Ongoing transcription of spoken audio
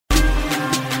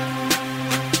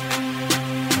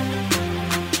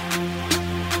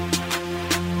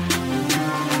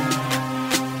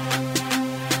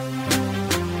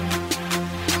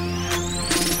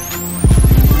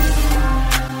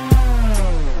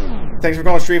Thanks for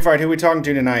calling Street Fight. Who are we talking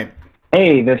to tonight?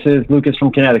 Hey, this is Lucas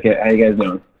from Connecticut. How you guys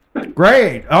doing?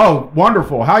 Great. Oh,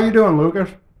 wonderful. How you doing, Lucas?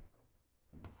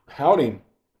 Howdy.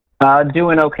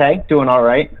 Doing okay. Doing all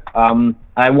right.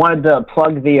 I wanted to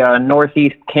plug the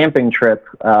Northeast camping trip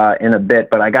in a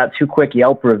bit, but I got 2 quick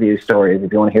Yelp review stories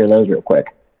if you want to hear those real quick.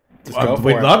 We'd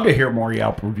love to hear more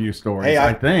Yelp review stories, Hey,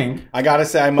 I think. I gotta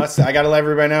say, I gotta let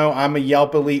everybody know I'm a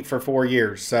Yelp elite for 4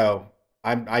 years, so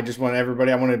I just want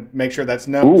everybody, I want to make sure that's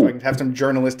known so I can have some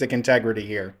journalistic integrity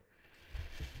here.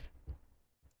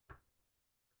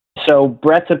 So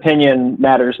Brett's opinion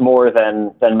matters more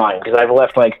than mine, because I've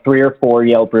left like 3 or 4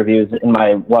 Yelp reviews in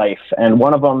my life, and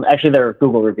one of them, actually they're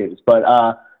Google reviews, but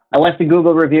I left a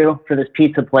Google review for this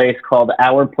pizza place called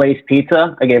Our Place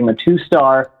Pizza. I gave them a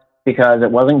 2-star because it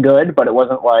wasn't good, but it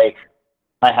wasn't like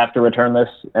I have to return this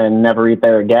and never eat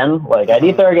there again. Like I'd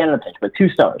eat there again in a pinch, but 2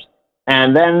 stars.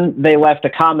 And then they left a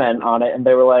comment on it, and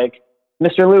they were like,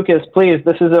 Mr. Lucas, please,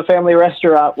 this is a family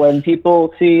restaurant. When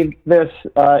people see this,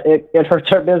 it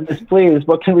hurts our business. Please,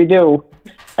 what can we do?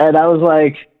 And I was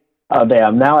like, oh,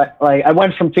 damn. Now I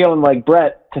went from feeling like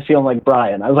Brett to feeling like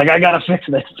Brian. I was like, I got to fix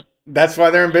this. That's why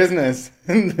they're in business.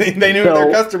 They knew who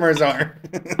their customers are.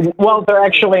 Well,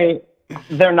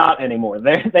 they're not anymore.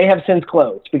 They have since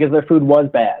closed because their food was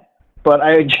bad. But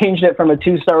I changed it from a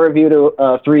 2-star review to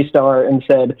a 3-star and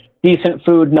said, decent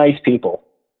food, nice people.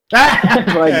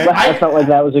 I felt like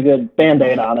that was a good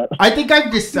Band-Aid on it. I think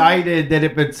I've decided that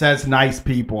if it says nice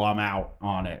people, I'm out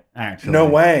on it, actually. No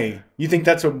way. You think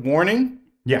that's a warning?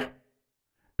 Yeah.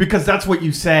 Because that's what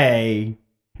you say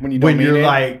when you're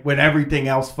like, when everything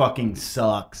else fucking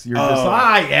sucks. You're just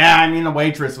like, yeah, I mean, the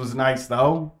waitress was nice,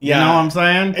 though. Yeah. You know what I'm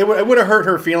saying? It would have hurt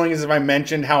her feelings if I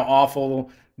mentioned how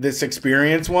awful this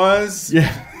experience was.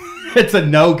 Yeah. It's a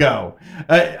no-go.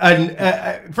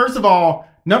 First of all,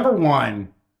 number one,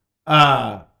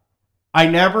 the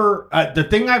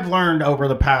thing I've learned over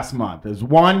the past month is,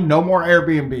 1, no more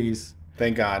Airbnbs.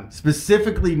 Thank God.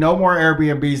 Specifically, no more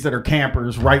Airbnbs that are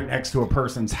campers right next to a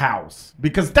person's house.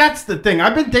 Because that's the thing.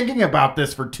 I've been thinking about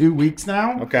this for 2 weeks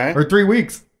now. Okay. Or 3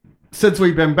 weeks since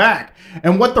we've been back.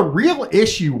 And what the real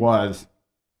issue was,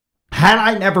 had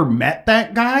I never met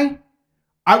that guy,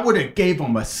 I would have gave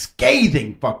him a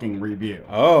scathing fucking review.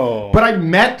 Oh. But I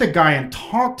met the guy and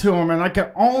talked to him, and I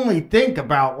could only think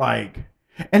about like,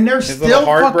 and they're still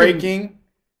heartbreaking.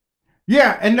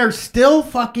 Yeah, and they're still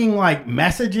fucking like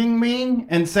messaging me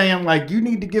and saying like, you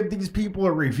need to give these people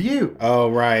a review. Oh,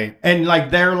 right. And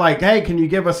like, they're like, hey, can you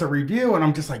give us a review? And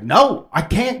I'm just like, no, I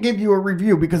can't give you a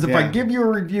review because if I give you a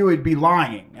review, it'd be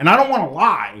lying. And I don't want to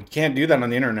lie. You can't do that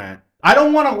on the internet. I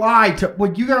don't want to lie to,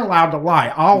 well, you're allowed to lie.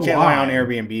 You can't lie on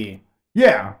Airbnb.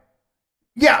 Yeah.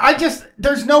 Yeah,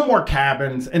 there's no more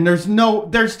cabins and I'm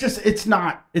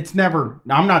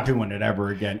not doing it ever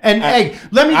again. And hey,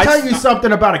 let me tell you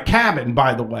something about a cabin,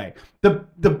 by the way.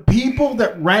 The people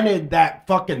that rented that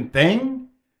fucking thing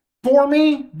for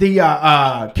me,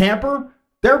 the camper,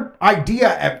 their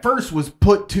idea at first was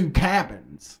put 2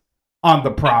 cabins on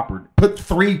the property. Put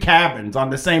 3 cabins on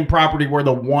the same property where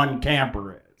the 1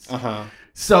 camper is. Uh-huh.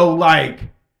 So like,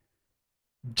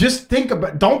 just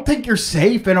don't think you're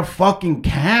safe in a fucking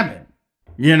cabin,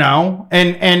 you know?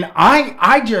 And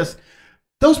I just,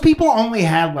 those people only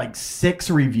had like 6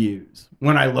 reviews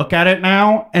when I look at it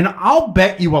now. And I'll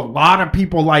bet you a lot of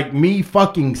people like me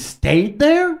fucking stayed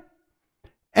there.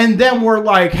 And then we're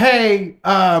like, hey,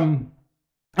 I'm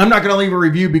not going to leave a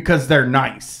review because they're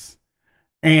nice.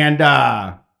 And,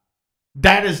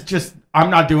 that is just, I'm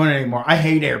not doing it anymore. I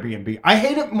hate Airbnb. I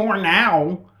hate it more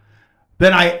now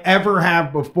than I ever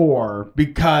have before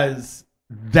because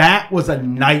that was a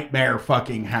nightmare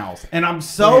fucking house. And I'm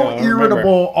so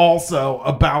irritable also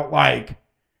about like,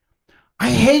 I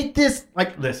hate this.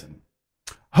 Like, listen,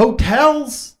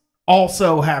 hotels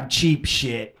also have cheap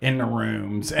shit in the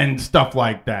rooms and stuff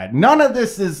like that. None of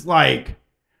this is like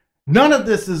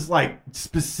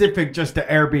specific just to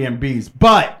Airbnbs,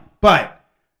 but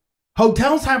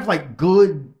hotels have like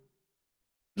good,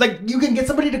 like you can get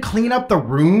somebody to clean up the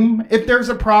room if there's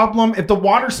a problem. If the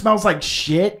water smells like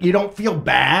shit, you don't feel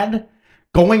bad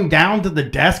going down to the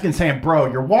desk and saying, bro,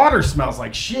 your water smells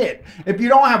like shit. If you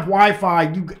don't have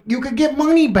Wi-Fi, you could get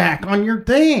money back on your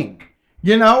thing.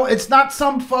 You know, it's not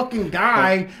some fucking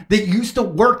guy that used to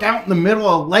work out in the middle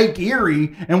of Lake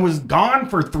Erie and was gone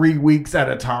for 3 weeks at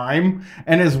a time.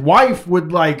 And his wife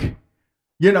would like,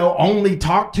 you know, only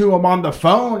talk to him on the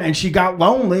phone, and she got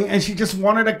lonely and she just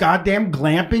wanted a goddamn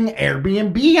glamping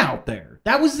Airbnb out there.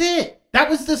 That was it. That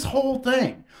was this whole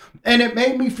thing. And it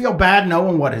made me feel bad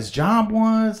knowing what his job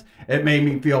was. It made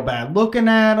me feel bad looking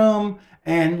at him.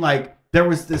 And like, there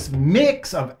was this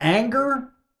mix of anger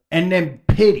and then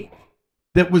pity.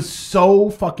 that was so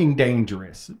fucking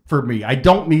dangerous for me. I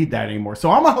don't need that anymore.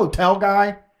 So I'm a hotel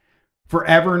guy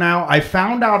forever now. I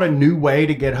found out a new way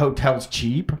to get hotels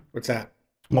cheap. What's that?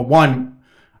 Well, one,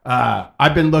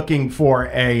 I've been looking for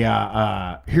there's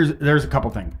a couple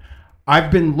things.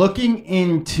 I've been looking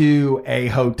into a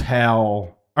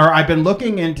hotel, or I've been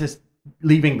looking into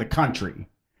leaving the country.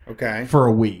 Okay. For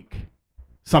a week,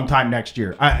 sometime next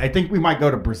year. I think we might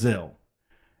go to Brazil,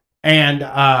 and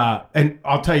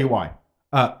I'll tell you why.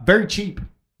 Very cheap.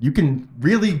 You can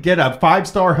really get a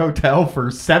 5-star hotel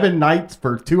for 7 nights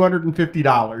for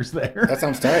 $250 there. That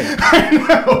sounds tight. I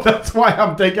know. That's why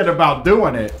I'm thinking about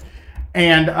doing it.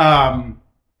 And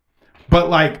but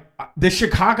like this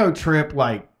Chicago trip,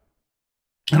 like,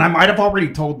 and I might have already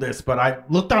told this, but I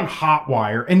looked on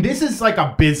Hotwire, and this is like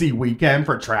a busy weekend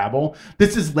for travel.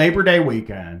 This is Labor Day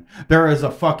weekend. There is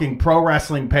a fucking pro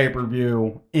wrestling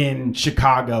pay-per-view in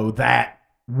Chicago that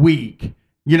week.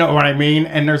 You know what I mean?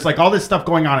 And there's like all this stuff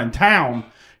going on in town.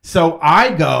 So I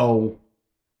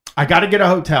got to get a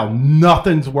hotel.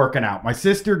 Nothing's working out. My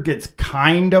sister gets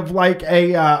kind of like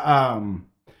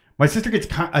my sister gets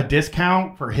a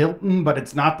discount for Hilton, but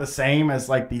it's not the same as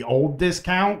like the old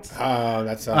discounts. Oh,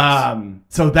 that sucks.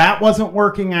 So that wasn't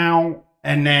working out.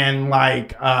 And then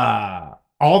like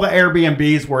all the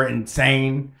Airbnbs were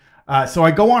insane. So I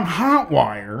go on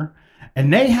Hotwire,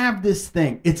 and they have this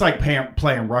thing. It's like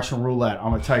playing Russian roulette. I'm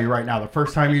going to tell you right now, the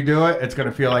first time you do it, it's going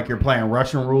to feel like you're playing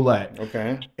Russian roulette.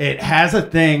 Okay. It has a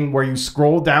thing where you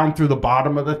scroll down through the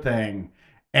bottom of the thing,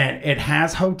 and it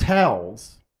has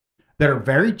hotels that are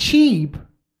very cheap,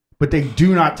 but they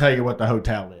do not tell you what the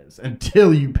hotel is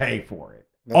until you pay for it.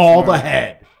 The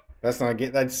head. That's not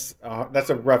good. That's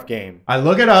a rough game. I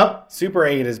look it up. Super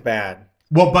 8 is bad.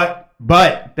 Well,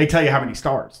 but they tell you how many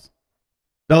stars.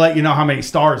 They'll let you know how many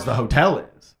stars the hotel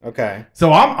is. Okay.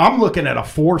 So I'm looking at a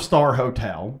 4-star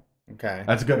hotel. Okay.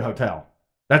 That's a good hotel.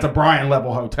 That's a Brian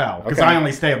level hotel because I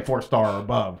only stay at 4-star or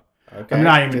above. Okay. I'm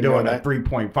not even doing a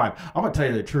 3.5. I'm gonna tell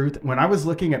you the truth. When I was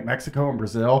looking at Mexico and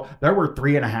Brazil, there were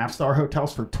 3.5-star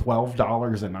hotels for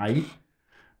 $12 a night.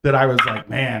 That I was like,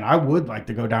 man, I would like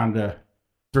to go down to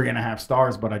 3.5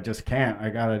 stars, but I just can't. I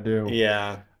gotta do.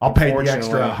 Yeah. I'll pay the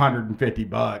extra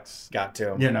 $150. Got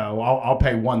to. You know, I'll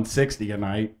pay $160 a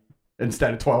night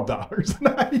instead of $12 a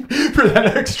night for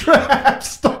that extra half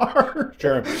star.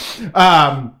 Sure.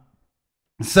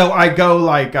 So I go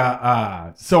like,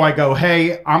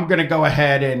 hey, I'm gonna go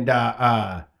ahead and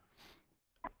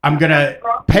I'm gonna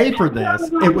pay for this.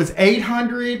 It was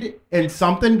 $800 and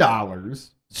something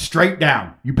straight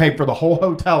down. You paid for the whole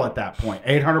hotel at that point,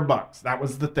 $800. That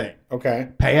was the thing. Okay.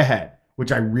 Pay ahead,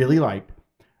 which I really liked.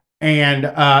 And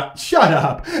shut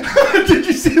up. Did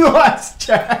you see the last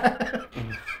chat?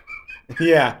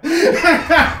 Yeah.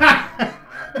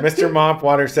 Mr.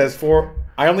 Mopwater says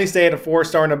I only stay at a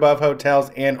 4-star and above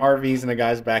hotels and RVs in a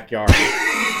guy's backyard.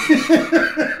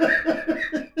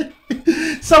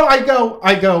 So I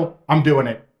go, I'm doing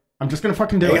it. I'm just gonna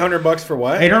fucking do it. $800 for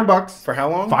what? $800 for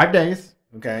how long? 5 days.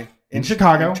 Okay. In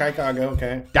Chicago. In Chicago,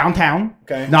 okay. Downtown.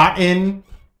 Okay. Not in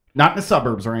the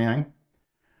suburbs or anything.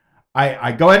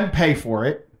 I go ahead and pay for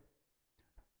it.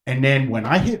 And then when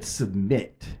I hit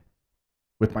submit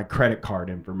with my credit card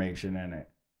information in it,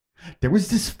 there was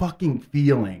this fucking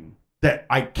feeling that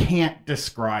I can't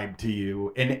describe to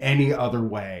you in any other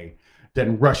way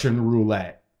than Russian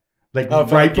roulette. Like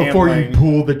right before you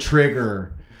pull the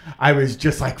trigger, I was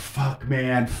just like, fuck,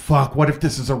 man, fuck. What if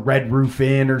this is a Red Roof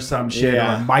Inn or some shit, or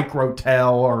a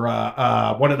Microtel, or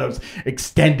one of those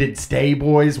extended stay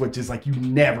boys, which is like you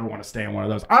never want to stay in one of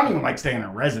those. I don't even like staying in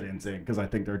a Residence Inn because I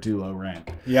think they're too low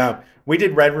rent. Yeah, we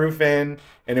did Red Roof Inn,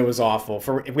 and it was awful.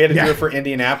 We had to do it for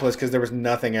Indianapolis because there was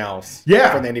nothing else.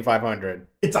 Yeah, for the Indy 500.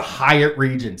 It's a Hyatt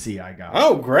Regency I got.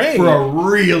 Oh, great! For a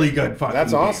really good fucking.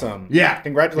 That's awesome. Yeah,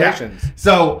 congratulations. Yeah.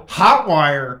 So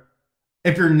Hotwire.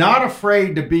 If you're not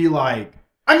afraid to be like,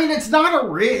 I mean, it's not a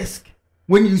risk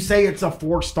when you say it's a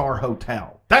 4-star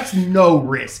hotel. That's no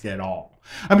risk at all.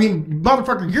 I mean,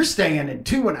 motherfucker, you're staying in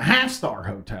 2.5-star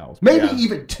hotels, maybe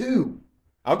even 2.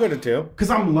 I'll go to 2 because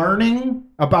I'm learning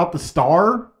about the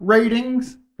star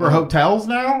ratings for hotels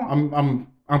now.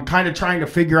 I'm kind of trying to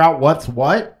figure out what's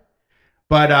what,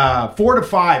 but 4 to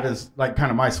 5 is like kind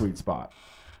of my sweet spot.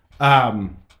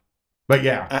 But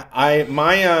yeah,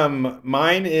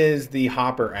 mine is the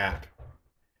Hopper app.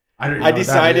 I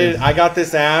decided I got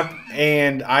this app,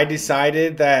 and I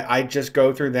decided that I just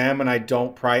go through them, and I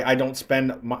don't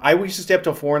spend. I used to stay up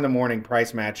till 4 a.m.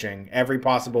 price matching every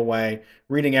possible way,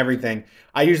 reading everything.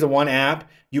 I use the one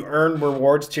app. You earn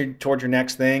rewards toward your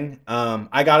next thing.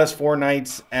 I got us 4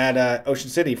 nights at Ocean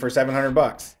City for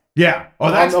 $700. Yeah,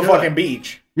 on the fucking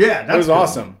beach. Yeah, that was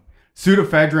awesome.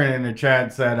 Pseudoephedrine in the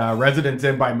chat said Residence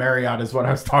Inn by Marriott is what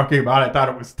I was talking about. I thought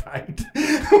it was tight.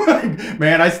 Like,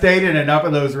 man, I stayed in enough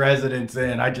of those Residence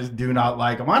Inn. I just do not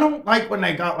like them. I don't like when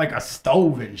they got like a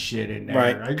stove and shit in there.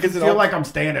 Right. I just feel like I'm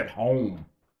staying at home.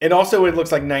 It also it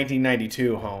looks like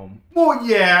 1992 home. Well,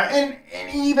 yeah, and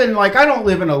even like I don't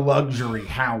live in a luxury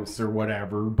house or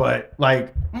whatever, but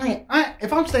like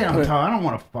if I'm staying in a hotel, I don't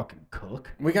want to fucking cook.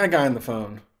 We got a guy on the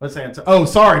phone. Let's answer. Oh,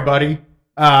 sorry, buddy.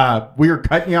 We were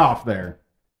cutting you off there.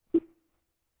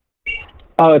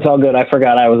 Oh, it's all good. I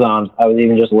forgot I was on. I was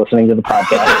even just listening to the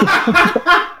podcast.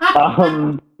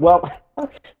 Well,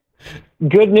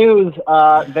 good news.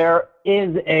 There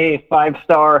is a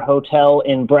 5-star hotel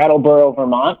in Brattleboro,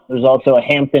 Vermont. There's also a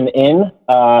Hampton Inn.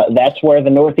 That's where the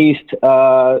Northeast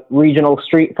Regional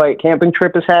Street Fight camping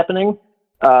trip is happening.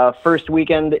 First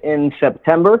weekend in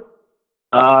September.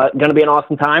 Going to be an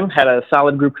awesome time. Had a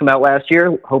solid group come out last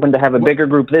year. Hoping to have a bigger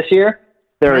group this year.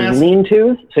 There is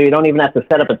lean-tos, so you don't even have to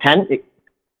set up a tent.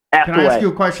 Can I ask you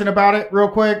a question about it real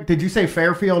quick? Did you say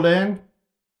Fairfield Inn?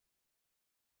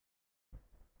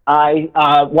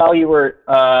 Well, you were,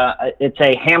 it's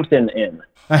a Hampton Inn.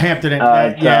 A Hampton Inn.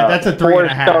 Yeah, that's a 3.5.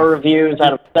 4-star reviews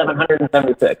out of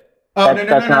 776. Oh,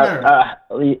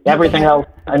 no. Everything else,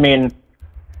 I mean.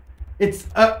 It's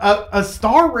a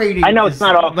star rating. I know it's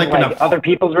not often like other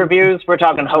people's reviews. We're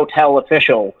talking hotel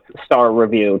official star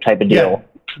review type of deal. Yeah,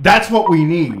 that's what we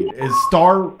need is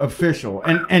star official.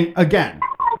 And again,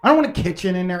 I don't want a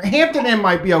kitchen in there. Hampton Inn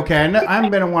might be okay. I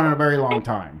haven't been in one in a very long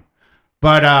time.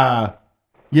 But,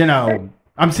 you know,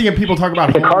 I'm seeing people talk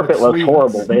about the carpet looks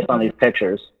horrible based on these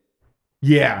pictures.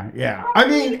 Yeah. I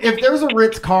mean, if there's a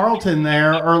Ritz-Carlton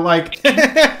there, or like,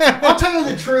 I'll tell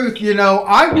you the truth, you know,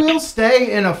 I will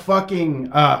stay in a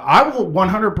fucking, I will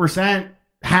 100%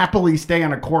 happily stay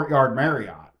in a Courtyard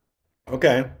Marriott.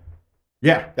 Okay.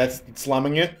 Yeah. That's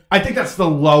slumming it? I think that's the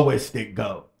lowest it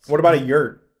goes. What about a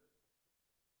yurt?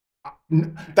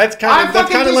 That's kind of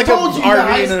like a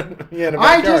RV in a backyard.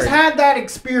 I just had that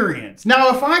experience.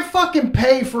 Now, if I fucking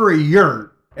pay for a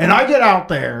yurt and I get out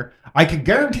there, I can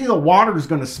guarantee the water is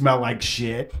going to smell like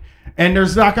shit, and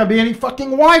there's not going to be any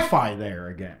fucking Wi-Fi there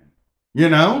again. You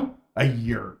know, a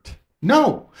yurt.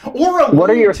 No, or a. What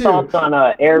are your thoughts on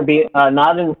Airbnb?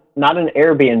 Not an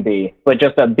Airbnb, but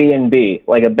just a B&B,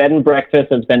 like a bed and breakfast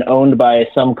that's been owned by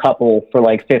some couple for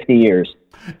like 50 years.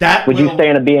 Would you stay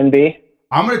in a B&B?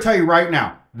 I'm going to tell you right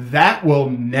now, that will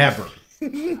never.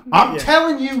 I'm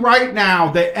telling you right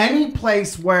now that any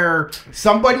place where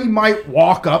somebody might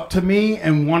walk up to me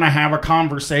and want to have a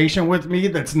conversation with me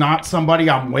that's not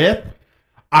somebody I'm with,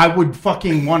 I would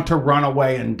fucking want to run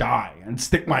away and die and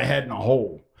stick my head in a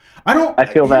hole. I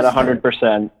feel that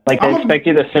 100%. Like they expect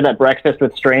you to sit at breakfast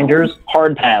with strangers,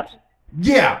 hard pass.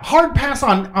 Yeah, hard pass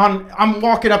on I'm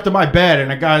walking up to my bed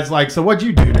and a guy's like, "So what'd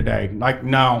you do today?" Like,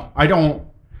 no, I don't.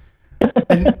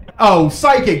 And,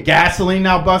 psychic gasoline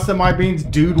now busting my beans.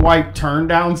 Dude wipe turn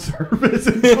down service.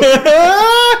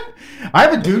 I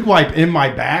have a dude wipe in my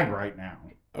bag right now.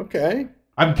 Okay.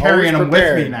 I'm carrying them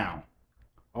with me now.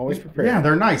 Always prepared. Yeah,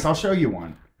 they're nice. I'll show you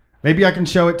one. Maybe I can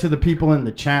show it to the people in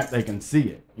the chat. They can see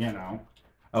it, you know.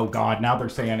 Oh, God, now they're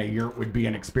saying a yurt would be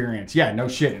an experience. Yeah, no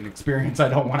shit, an experience I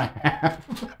don't want to have.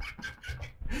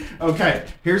 Okay,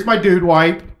 here's my dude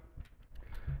wipe.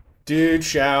 Dude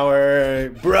shower.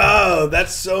 Bro,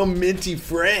 that's so minty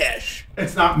fresh.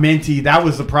 It's not minty. That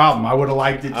was the problem. I would have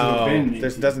liked it to have been minty.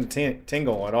 This doesn't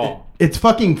tingle at all. It's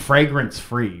fucking fragrance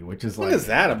free, which is like... What is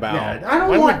that about? Yeah, I don't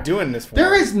Why want... am I doing this for?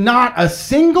 There is not a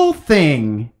single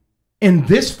thing in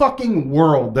this fucking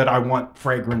world that I want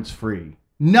fragrance free.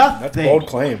 Nothing. That's a bold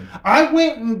claim. I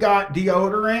went and got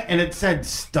deodorant and it said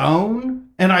Stone,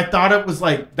 and I thought it was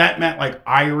like, that meant like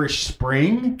Irish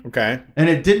Spring. Okay. And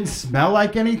it didn't smell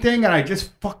like anything, and I just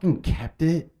fucking kept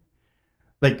it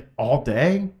like all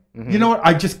day. Mm-hmm. You know what?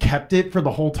 I just kept it for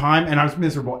the whole time, and I was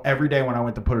miserable every day when I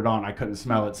went to put it on. I couldn't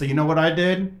smell it. So you know what I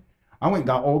did? I went and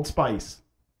got Old Spice.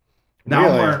 Now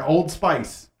I'm wearing Old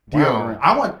Spice deodorant.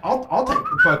 Wow. I'll take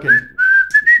the fucking...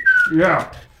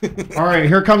 Yeah. All right,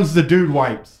 here comes the dude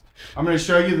wipes. I'm going to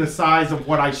show you the size of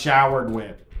what I showered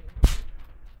with.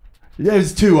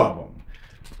 There's 2 of them.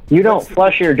 You don't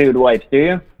flush your dude wipes, do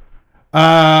you?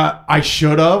 I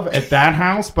should have at that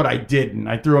house, but I didn't.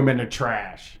 I threw them in the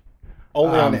trash.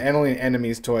 Only on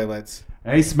enemies' toilets.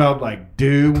 They smelled like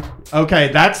dew. Okay,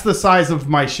 that's the size of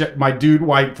my dude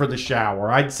wipe for the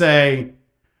shower. I'd say,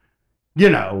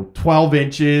 12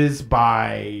 inches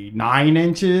by 9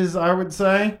 inches, I would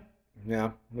say.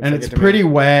 Yeah. And it's pretty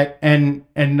wet. And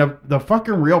the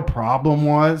fucking real problem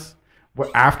was,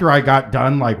 after I got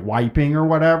done like wiping or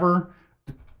whatever,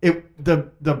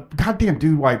 the goddamn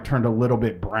dude wipe turned a little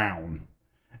bit brown.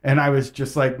 And I was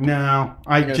just like, no,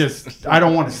 I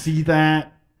don't want to see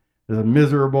that. It's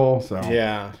miserable. So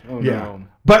Yeah. Oh, yeah. no.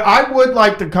 But I would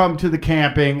like to come to the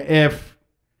camping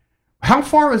how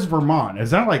far is Vermont? Is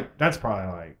that that's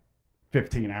probably like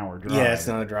 15-hour drive. Yeah, it's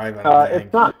not a drive. I don't think.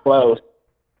 It's not close.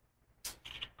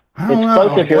 I don't It's know.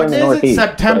 close if you're in the When is it? Northeast.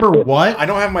 September what? I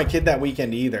don't have my kid that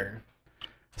weekend either.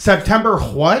 September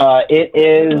what? It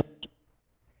is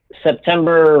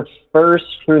September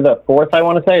 1st through the 4th, I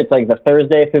want to say. It's like the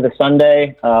Thursday through the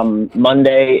Sunday.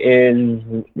 Monday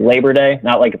is Labor Day.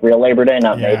 Not like real Labor Day,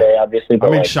 not May Day, obviously, but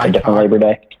I'm in like a different Chicago. Labor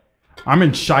Day. I'm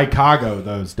in Chicago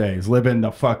those days, living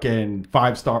the fucking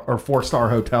 5-star or 4-star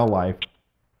hotel life,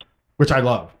 which I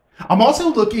love. I'm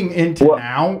also looking into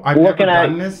now. I've never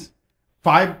done this.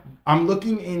 I'm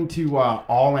looking into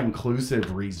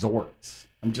all-inclusive resorts.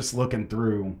 I'm just looking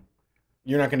through.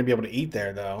 You're not going to be able to eat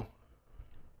there, though.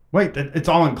 Wait, it's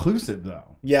all-inclusive though.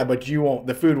 Yeah, but you won't.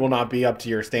 The food will not be up to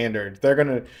your standards. They're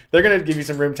gonna give you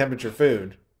some room temperature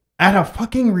food. At a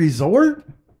fucking resort?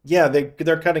 Yeah,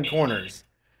 they're cutting corners.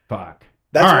 Fuck.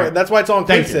 That's why it's all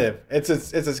inclusive. It's a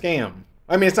scam.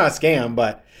 I mean, it's not a scam,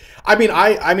 but I mean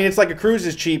it's like a cruise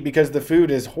is cheap because the food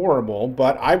is horrible.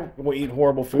 But I will eat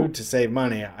horrible food to save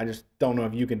money. I just don't know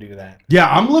if you can do that. Yeah,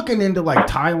 I'm looking into like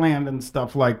Thailand and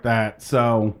stuff like that.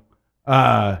 So,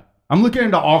 I'm looking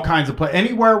into all kinds of places.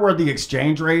 Anywhere where the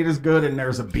exchange rate is good and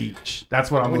there's a beach.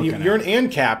 That's what I'm looking at. You're an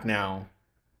ANCAP now.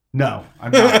 No,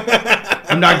 I'm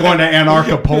not. I'm not going to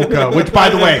Anarchapulco, which, by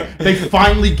the way, they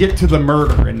finally get to the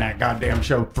murder in that goddamn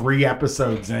show 3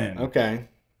 episodes in. Okay.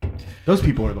 Those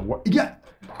people are the worst. Yeah,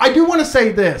 I do want to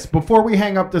say this before we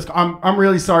hang up this. I'm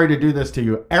really sorry to do this to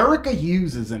you. Erica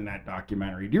Hughes is in that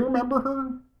documentary. Do you remember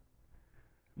her?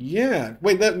 Yeah.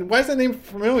 Wait, why is that name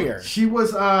familiar? She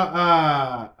was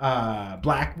a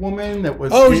black woman that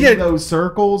was in those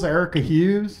circles. Erica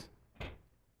Hughes.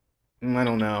 I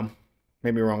don't know.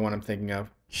 Maybe wrong one I'm thinking of.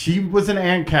 She was an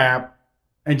ANCAP,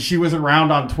 and she was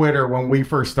around on Twitter when we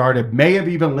first started. May have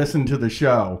even listened to the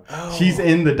show. Oh. She's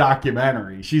in the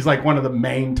documentary. She's like one of the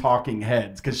main talking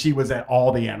heads because she was at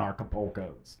all the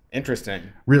Anarchapulcos. Interesting.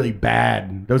 Really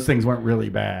bad. Those things went really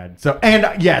bad. So,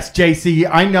 and yes, JC,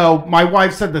 I know my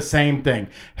wife said the same thing.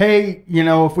 Hey,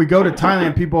 if we go to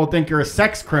Thailand, people will think you're a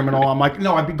sex criminal. I'm like,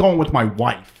 no, I'd be going with my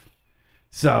wife.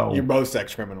 So you're both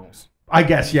sex criminals. I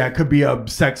guess, yeah, it could be a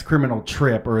sex criminal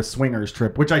trip or a swingers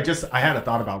trip, which I had a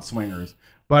thought about swingers.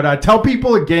 But tell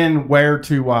people again where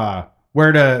to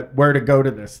go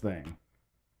to this thing.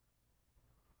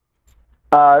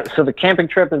 So the camping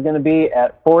trip is going to be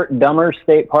at Fort Dummer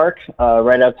State Park,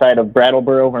 right outside of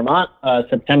Brattleboro, Vermont,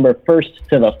 September 1st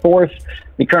to the 4th.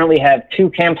 We currently have 2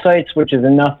 campsites, which is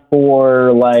enough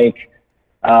for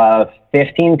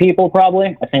 15 people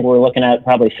probably. I think we're looking at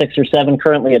probably 6 or 7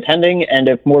 currently attending, and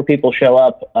if more people show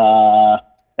up,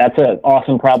 that's an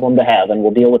awesome problem to have, and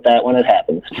we'll deal with that when it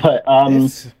happens. But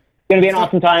it's going to be an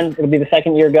awesome time. It'll be the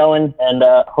 2nd year going, and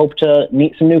hope to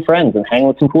meet some new friends and hang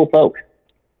with some cool folk.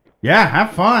 Yeah,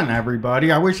 have fun,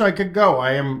 everybody. I wish I could go.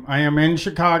 I am in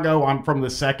Chicago. I'm from the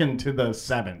 2nd to the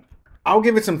 7th. I'll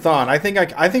give it some thought. I think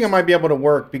I might be able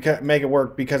to make it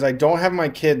work because I don't have my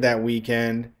kid that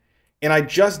weekend. And I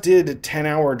just did a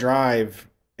 10-hour drive.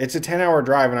 It's a 10-hour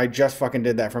drive, and I just fucking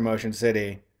did that from Ocean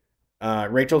City.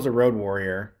 Rachel's a road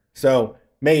warrior, so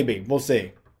maybe we'll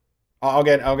see. I'll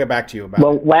get back to you about it.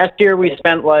 Well, last year we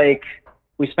spent like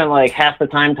half the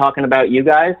time talking about you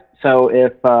guys. So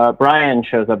if Brian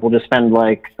shows up, we'll just spend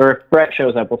or if Brett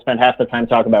shows up, we'll spend half the time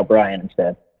talking about Brian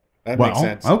instead. That makes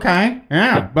sense. Okay,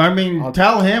 yeah. But I mean,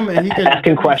 tell him and he can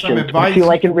asking questions. Some advice. What do you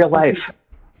like in real life?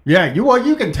 Yeah,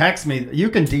 you can text me. You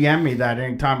can DM me that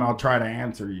anytime. I'll try to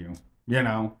answer you.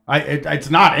 It's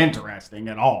not interesting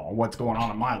at all what's going on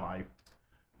in my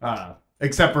life,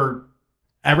 except for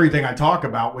everything I talk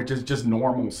about, which is just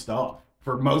normal stuff.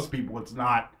 For most people, it's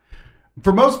not.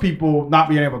 For most people, not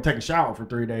being able to take a shower for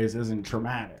 3 days isn't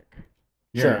traumatic.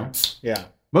 Sure. Yeah.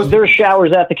 There's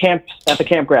showers at the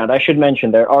campground. I should mention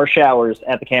there are showers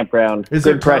at the campground. Is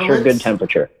good pressure, toilets? Good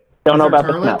temperature. Don't know about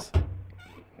toilets? the smell.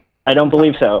 I don't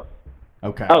believe so.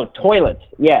 Okay. Oh, toilets.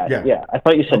 Yeah. I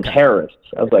thought you said terrorists.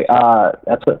 I was like, I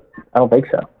don't think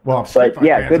so. Well, but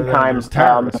yeah, good time.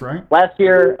 Right? Last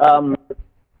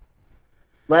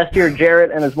year,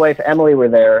 Jarrett and his wife Emily were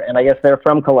there, and I guess they're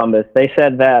from Columbus. They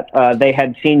said that they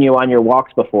had seen you on your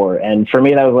walks before, and for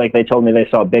me, that was like they told me they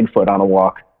saw Bigfoot on a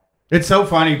walk. It's so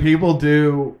funny. People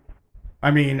do.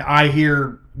 I mean, I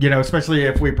hear, especially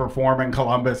if we perform in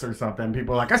Columbus or something,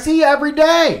 people are like, I see you every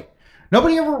day.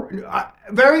 Nobody ever,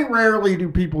 very rarely do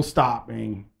people stop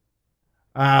me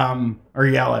or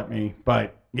yell at me,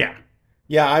 but yeah.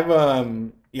 Yeah,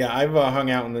 I've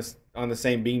hung out in this on the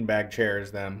same beanbag chair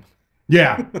as them.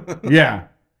 Yeah. Yeah.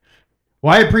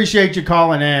 Well, I appreciate you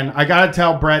calling in. I got to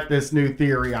tell Brett this new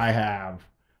theory I have.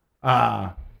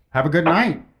 Have a good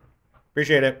night.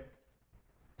 Appreciate it.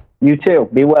 You too.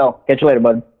 Be well. Catch you later,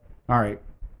 bud. All right.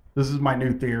 This is my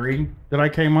new theory that I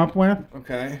came up with.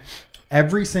 Okay.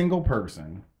 Every single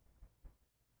person.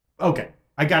 Okay.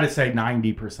 I got to say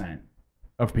 90%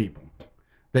 of people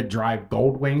that drive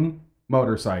Goldwing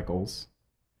motorcycles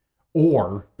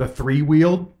or the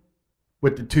 3-wheeled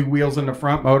with the 2 wheels in the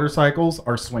front motorcycles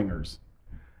are swingers.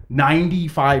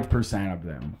 95% of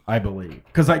them, I believe.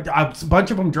 Because a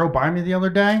bunch of them drove by me the other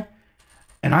day,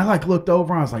 and I like looked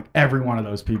over and I was like, every one of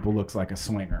those people looks like a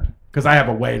swinger. Because I have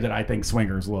a way that I think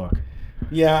swingers look.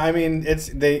 Yeah, I mean it's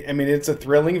a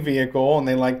thrilling vehicle, and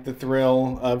they like the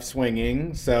thrill of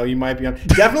swinging. So you might be on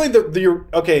definitely the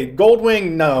okay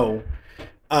Goldwing.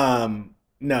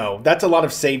 No, that's a lot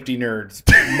of safety nerds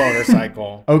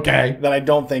motorcycle. Okay, that I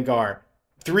don't think are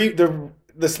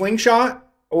the slingshot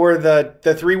or the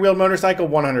 3-wheeled motorcycle.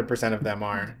 100% of them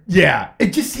are. Yeah,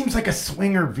 it just seems like a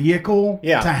swinger vehicle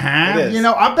to have. It is. You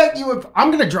know, I bet you if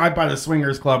I'm gonna drive by the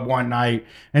Swingers Club one night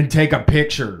and take a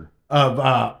picture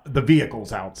of the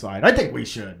vehicles outside. I think we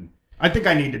should. I think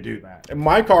I need to do that.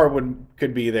 My car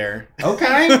could be there.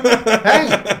 Okay.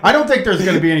 Hey, I don't think there's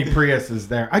going to be any Priuses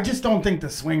there. I just don't think the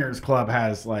Swingers Club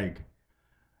has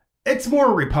it's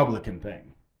more a Republican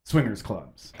thing. Swingers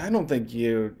clubs. I don't think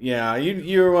you. Yeah,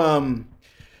 you're.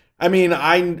 I mean,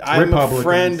 I'm a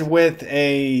friend with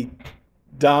a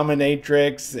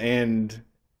dominatrix and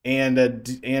a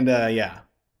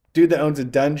dude that owns a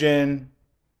dungeon.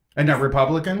 And they're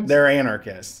Republicans? They're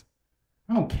anarchists.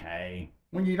 Okay.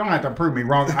 Well, you don't have to prove me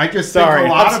wrong. I just sorry.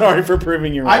 think I'm sorry for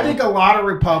proving you wrong. I think a lot of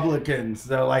Republicans,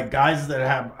 though, like guys that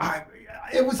have.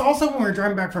 It was also when we were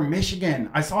driving back from Michigan.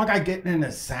 I saw a guy getting in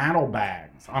his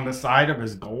saddlebags on the side of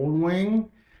his Goldwing.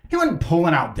 He wasn't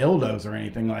pulling out dildos or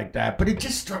anything like that, but it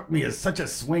just struck me as such a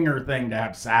swinger thing to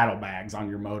have saddlebags on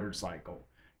your motorcycle.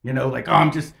 You know, like,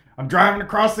 I'm driving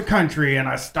across the country and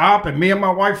I stop and me and my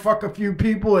wife fuck a few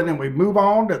people and then we move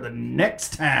on to the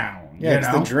next town. Yeah, it's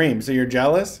the dream. So you're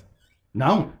jealous?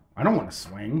 No, I don't want to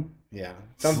swing. Yeah,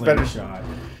 sounds Slingshot.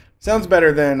 better. Sounds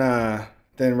better than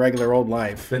regular old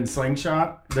life. Than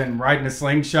slingshot? Than riding a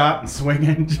slingshot and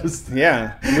swinging? Just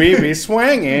yeah, we be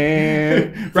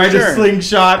swinging. Ride a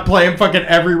slingshot, playing fucking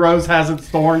Every Rose Has Its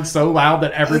Thorns so loud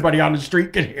that everybody on the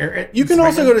street can hear it. You can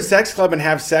also go to sex club and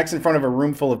have sex in front of a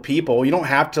room full of people. You don't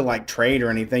have to trade or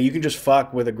anything. You can just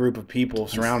fuck with a group of people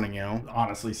surrounding you.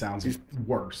 Honestly, sounds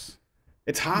worse.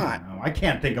 It's hot. I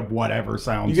can't think of whatever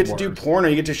sounds worse. You get to do porn, or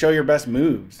you get to show your best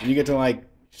moves. You get to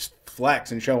just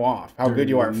flex and show off how good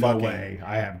you are at fucking. No way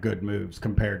I have good moves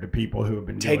compared to people who have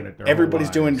been doing it their Everybody's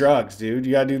whole doing lives. drugs, dude.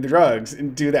 You gotta do the drugs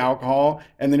and do the alcohol,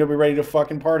 and then you'll be ready to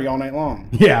fucking party all night long.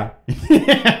 Yeah.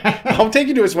 I'll take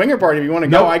you to a swinger party if you want to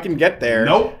go. I can get there.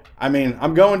 Nope. I mean,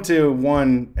 I'm going to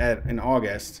one in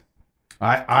August.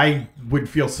 I would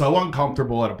feel so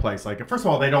uncomfortable at a place like it. First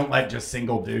of all, they don't let just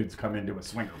single dudes come into a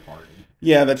swinger party.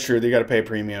 Yeah, that's true. They got to pay a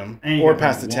premium or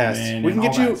pass the test. We can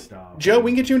get you, Joe. We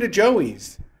can get you into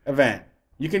Joey's event.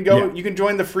 You can go. Yeah. You can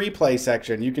join the free play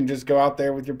section. You can just go out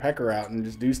there with your pecker out and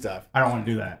just do stuff. I don't want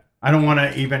to do that. I don't want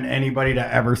anybody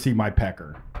to ever see my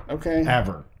pecker. Okay.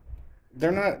 Ever.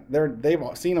 They're not. They've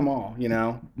seen them all. You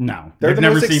know. No, they're the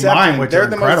most seen mine, which they're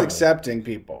the most accepting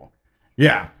people.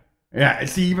 Yeah. Yeah,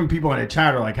 see, even people in the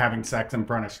chat are like, having sex in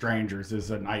front of strangers is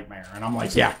a nightmare. And I'm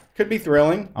like, yeah. Could be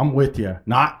thrilling. I'm with you.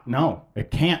 No, it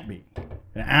can't be.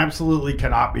 It absolutely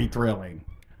cannot be thrilling.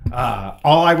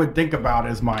 All I would think about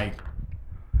is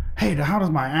hey, how does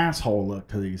my asshole look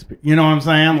to these people? You know what I'm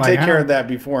saying? Take care of that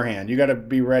beforehand. You got to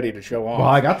be ready to show off. Well,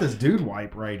 I got this dude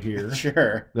wipe right here.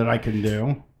 Sure. That I can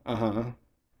do.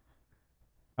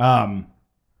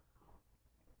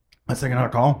 Let's take another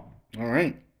call. All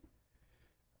right.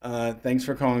 Thanks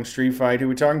for calling Street Fight. Who are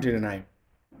we talking to tonight?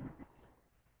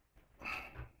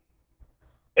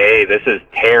 Hey, this is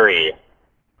Terry.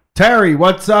 Terry,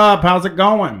 what's up? How's it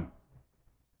going?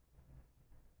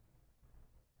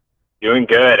 Doing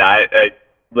good. I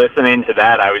listening to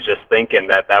that, I was just thinking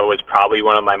that was probably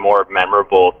one of my more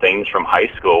memorable things from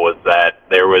high school, was that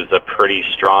there was a pretty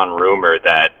strong rumor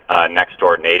that next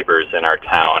door neighbors in our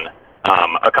town,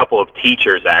 a couple of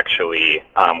teachers actually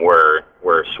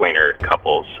were swinger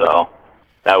couples. So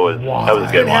that was a good one.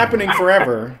 It's been happening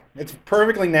forever. It's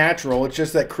perfectly natural. It's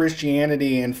just that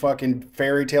Christianity and fucking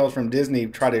fairy tales from Disney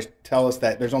try to tell us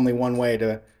that there's only one way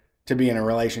to be in a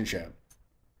relationship.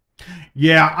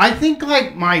 Yeah, I think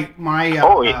my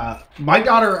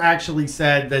daughter actually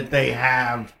said that they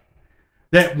have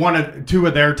that two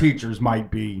of their teachers might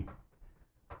be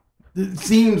it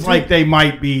seems like they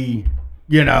might be,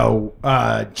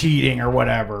 cheating or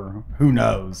whatever. Who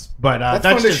knows? But that's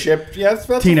that's fun to just ship. Yeah,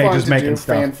 that's teenagers fun to making do.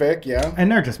 stuff. Fanfic, yeah. And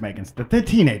they're just making stuff. The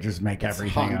teenagers make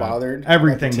everything hot up. bothered.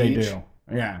 Everything Like to they teach. do.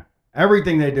 Yeah.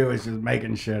 Everything they do is just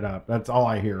making shit up. That's all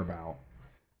I hear about.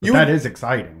 But You that would- is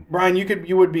exciting. Brian,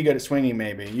 you would be good at swinging.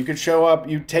 Maybe you could show up.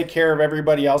 You take care of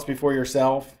everybody else before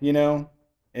yourself.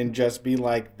 And just be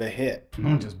like the hit.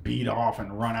 Don't just beat off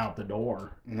and run out the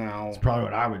door. No, That's probably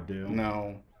what I would do.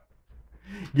 no.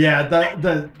 Yeah,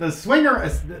 the swinger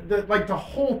is the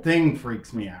whole thing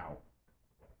freaks me out.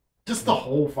 Just the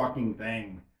whole fucking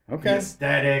thing. The Okay.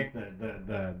 aesthetic,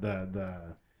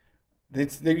 the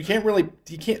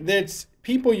It's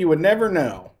people you would never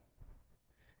know.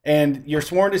 And you're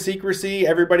sworn to secrecy.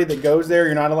 Everybody that goes there,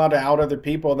 you're not allowed to out other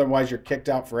people. Otherwise, you're kicked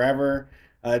out forever.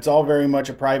 It's all very much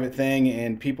a private thing,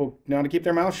 and people know how to keep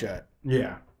their mouth shut.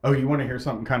 Yeah. Oh, you want to hear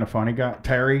something kind of funny?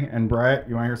 Terry and Brett,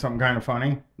 you want to hear something kind of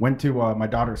funny? Went to my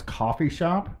daughter's coffee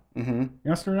shop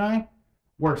yesterday.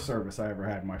 Worst service I ever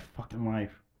had in my fucking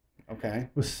life. Okay. It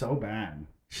was so bad.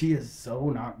 She is so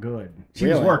not good. She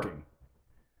was Really? working.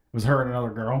 It was her and another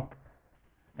girl.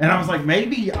 And I was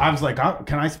like,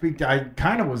 can I speak to, I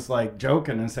kind of was like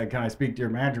joking and said, can I speak to your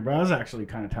manager? But I was actually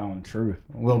kind of telling the truth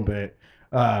a little bit.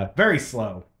 Very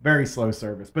slow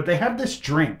service. But they have this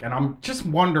drink, and I'm just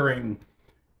wondering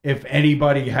if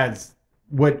anybody has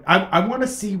what I want to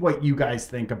see what you guys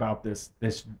think about this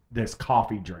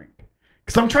coffee drink.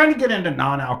 Because I'm trying to get into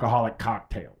non-alcoholic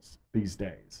cocktails these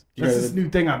days. You This go to is a new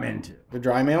thing I'm into. The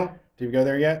Dry Mill? Did you go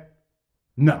there yet?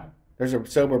 No. There's a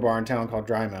sober bar in town called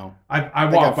Dry Mill. I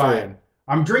They walk got by food. it.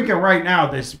 I'm drinking right now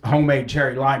this homemade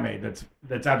cherry limeade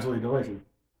that's absolutely delicious.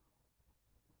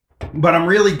 But I'm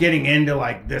really getting into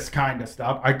like this kind of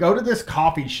stuff. I go to this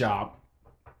coffee shop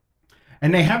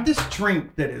and they have this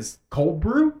drink that is cold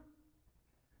brew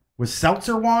with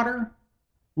seltzer water,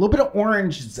 a little bit of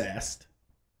orange zest,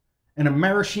 and a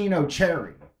maraschino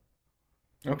cherry.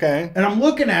 Okay. And I'm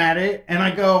looking at it and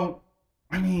I go,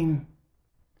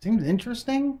 seems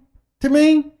interesting to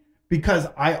me because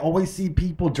I always see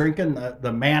people drinking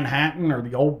the Manhattan or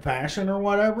the old fashioned or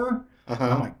whatever. Uh-huh.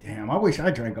 I'm like, damn, I wish I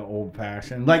drank an old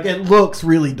fashioned. Like, it looks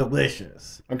really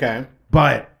delicious, Okay.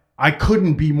 but I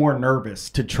couldn't be more nervous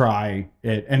to try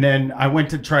it. And then I went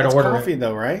to try It's to order coffee it.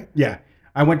 though, right? Yeah.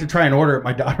 I went to try and order it.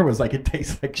 My daughter was like, it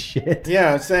tastes like shit.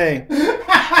 Yeah, say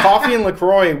coffee and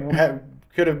LaCroix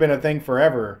could have been a thing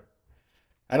forever.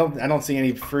 I don't see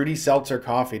any fruity seltzer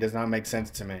coffee. Does not make sense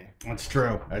to me. That's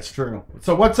true. That's true.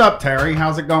 So what's up, Terry?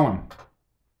 How's it going?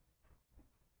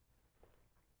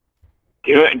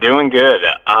 Doing good.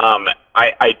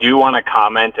 I do want to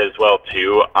comment as well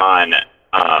too on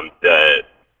the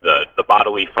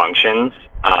bodily functions.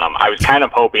 I was kind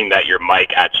of hoping that your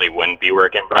mic actually wouldn't be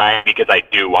working, Brian, because I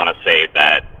do want to say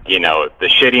that the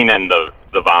shitting and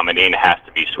the vomiting has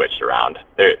to be switched around.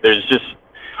 There's just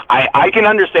I can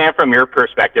understand from your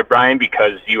perspective, Brian,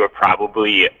 because you have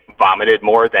probably vomited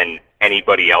more than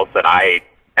anybody else that I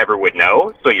ever would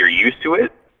know, so you're used to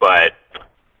it. But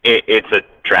it's a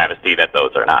travesty that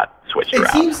those are not switched It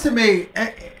around. seems to me,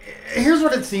 here's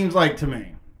what it seems like to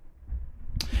me.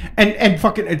 And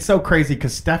fucking, it's so crazy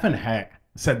because Stephen Heck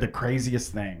said the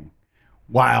craziest thing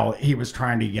while he was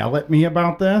trying to yell at me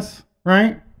about this,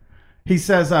 right? He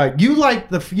says, you like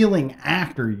the feeling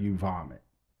after you vomit.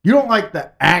 You don't like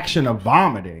the action of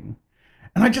vomiting.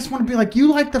 And I just want to be like, you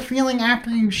like the feeling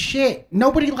after you shit.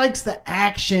 Nobody likes the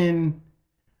action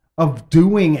of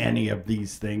doing any of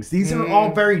these things. These are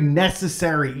all very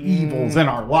necessary evils in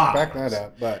our lives. Back that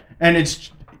up, but And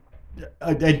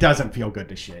it doesn't feel good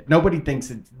to shit. Nobody thinks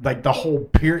it's like the whole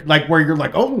period, like where you're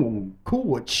like, oh,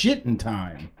 cool, it's shitting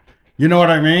time. You know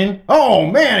what I mean? Oh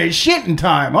man, it's shitting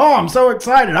time. Oh, I'm so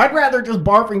excited. I'd rather just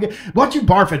barf and get. Once you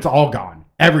barf, it's all gone.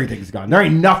 Everything's gone. There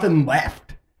ain't nothing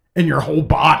left in your whole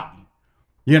body.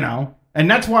 You know? And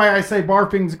that's why I say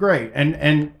barfing's great.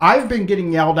 And I've been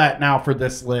getting yelled at now for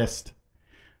this list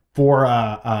for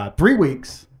 3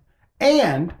 weeks.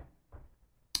 And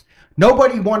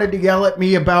nobody wanted to yell at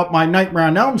me about my Nightmare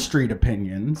on Elm Street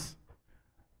opinions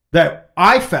that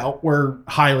I felt were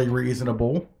highly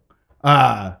reasonable.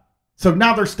 So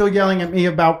now they're still yelling at me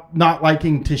about not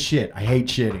liking to shit. I hate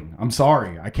shitting. I'm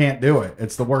sorry. I can't do it.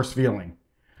 It's the worst feeling.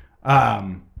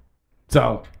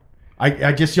 So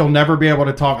I just, you'll never be able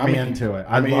to talk me into it.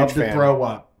 I love to throw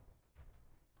up.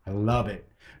 I love it.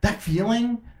 That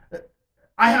feeling,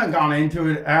 I haven't gone into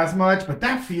it as much, but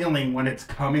that feeling when it's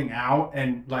coming out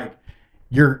and like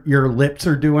your lips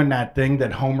are doing that thing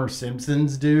that Homer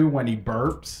Simpson's do when he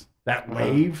burps, that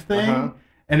wave thing,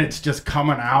 and it's just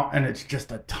coming out and it's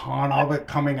just a ton of it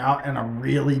coming out in a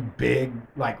really big,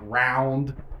 like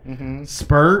round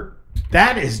spurt,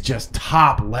 that is just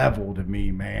top level to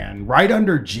me, man. Right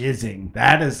under jizzing.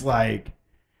 That is like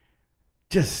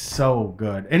just so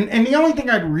good. And the only thing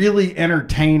I'd really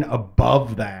entertain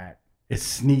above that is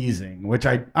sneezing, which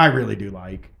I really do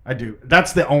like. I do.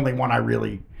 That's the only one I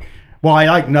really, well, I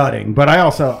like nutting, but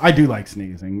I do like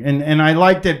sneezing. And I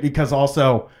liked it because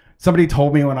also somebody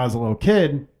told me when I was a little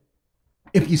kid,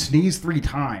 if you sneeze 3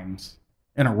 times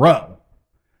in a row,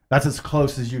 that's as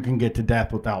close as you can get to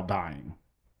death without dying.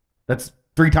 That's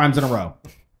 3 times in a row.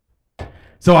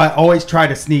 So I always try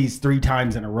to sneeze 3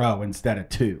 times in a row instead of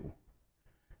 2.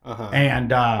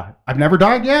 And I've never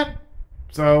died yet,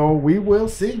 so we will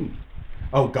see.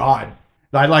 Oh God,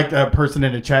 I like the person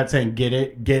in the chat saying,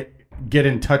 "Get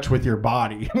in touch with your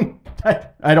body."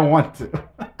 I don't want to.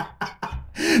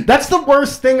 That's the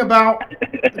worst thing about.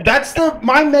 That's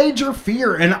my major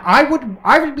fear, and I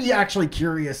would be actually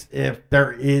curious if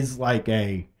there is like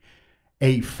a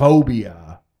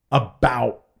phobia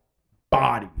about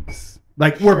bodies,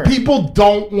 like where people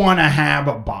don't want to have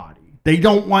a body. They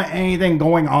don't want anything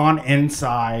going on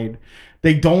inside.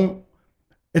 They're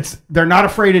not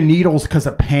afraid of needles because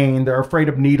of pain. They're afraid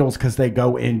of needles because they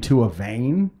go into a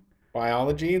vein.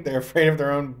 Biology? They're afraid of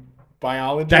their own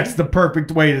biology? That's the perfect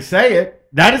way to say it.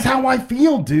 That is how I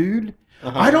feel, dude.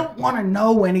 I don't want to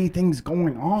know anything's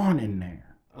going on in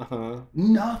there.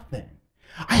 Nothing.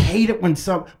 I hate it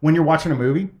when you're watching a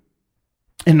movie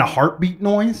and the heartbeat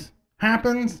noise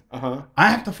happens. I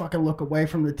have to fucking look away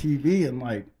from the TV and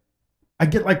like, I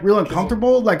get like real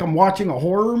uncomfortable, like I'm watching a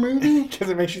horror movie.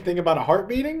 Because it makes you think about a heart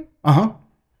beating?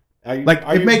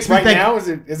 It makes me think. Now, is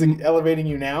it elevating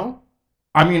you now?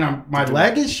 I mean, my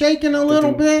leg is shaking a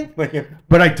little bit,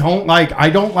 but I don't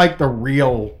like the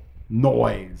real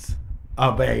noise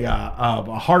of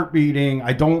a heart beating.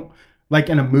 I don't like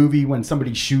in a movie when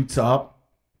somebody shoots up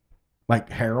like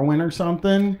heroin or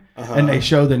something, and they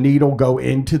show the needle go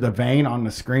into the vein on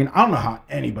the screen. I don't know how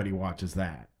anybody watches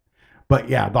that. But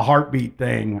yeah, the heartbeat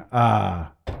thing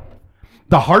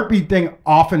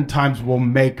oftentimes will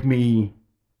make me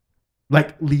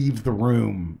like leave the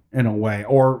room in a way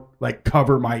or like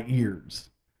cover my ears.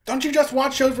 Don't you just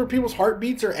watch shows where people's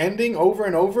heartbeats are ending over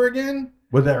and over again?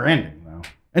 Well, they're ending though.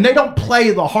 And they don't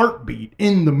play the heartbeat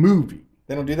in the movie.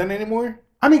 They don't do that anymore?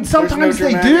 I mean, sometimes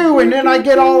they do, and then I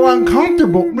get all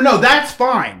uncomfortable. No, that's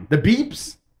fine. The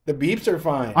beeps? The beeps are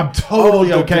fine. I'm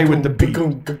totally okay with the beep.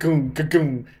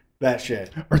 That shit.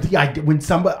 Or the idea when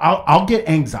somebody, I'll get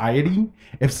anxiety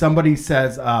if somebody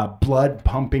says blood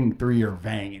pumping through your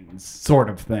veins,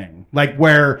 sort of thing. Like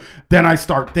where then I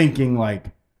start thinking like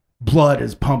blood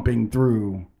is pumping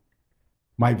through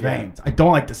my veins. I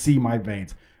don't like to see my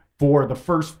veins. For the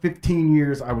first 15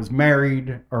 years I was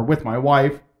married or with my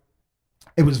wife,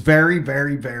 it was very,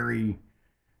 very, very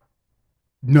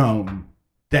known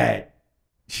that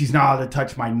she's not allowed to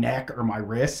touch my neck or my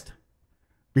wrist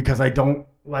because I don't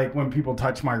like when people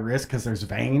touch my wrist because there's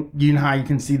vein. You know how you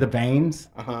can see the veins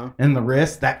in the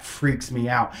wrist? That freaks me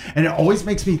out. And it always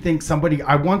makes me think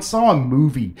I once saw a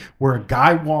movie where a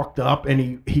guy walked up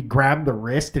and he grabbed the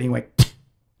wrist and he went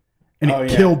and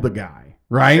it killed the guy,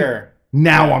 right? Sure.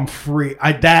 Now I'm free.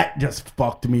 That just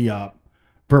fucked me up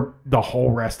for the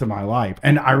whole rest of my life.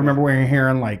 And I remember when you're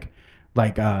hearing like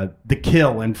the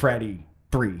kill in Freddy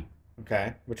 3.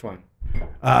 Okay. Which one?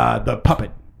 The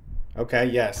puppet. Okay.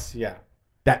 Yes. Yeah.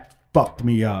 That fucked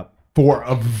me up for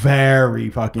a very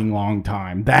fucking long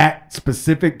time. That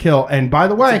specific kill. And by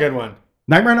the way, that's a good one.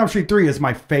 Nightmare on Elm Street 3 is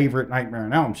my favorite Nightmare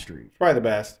on Elm Street. It's probably the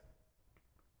best.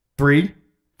 3,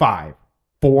 5,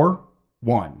 4,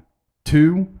 1,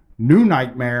 2, New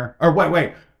Nightmare. Or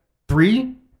wait.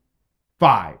 3,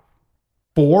 5,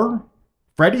 4,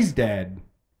 Freddy's Dead,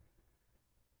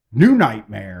 New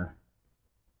Nightmare,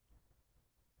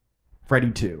 Freddy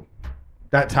 2.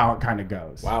 That's how it kind of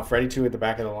goes. Wow, Freddy 2 at the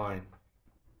back of the line.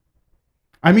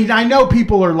 I mean, I know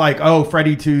people are like, oh,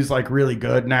 Freddy 2's like really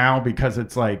good now because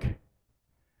it's like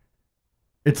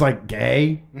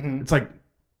gay. It's like,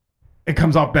 it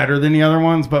comes off better than the other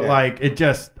ones, but like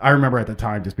I remember at the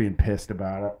time just being pissed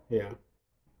about it. Yeah.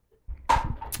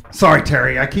 Sorry,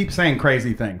 Terry. I keep saying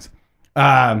crazy things. You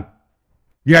got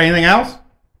anything else?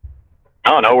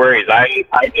 Oh, no worries. I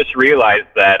just realized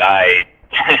that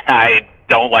I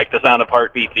don't like the sound of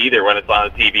heartbeats either when it's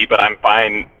on the TV, but I'm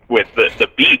fine with the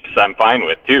beeps. I'm fine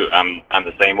with too. I'm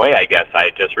the same way, I guess.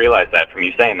 I just realized that from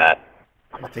you saying that.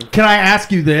 Can I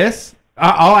ask you this?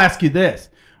 I'll ask you this.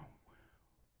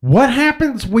 What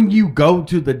happens when you go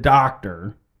to the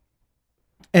doctor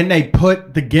and they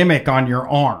put the gimmick on your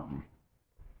arm?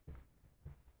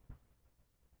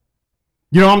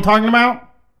 You know what I'm talking about?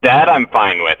 That I'm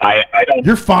fine with. I don't.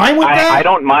 You're fine with that? I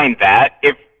don't mind that.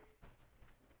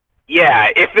 Yeah,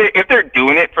 if they're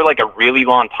doing it for like a really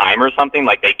long time or something,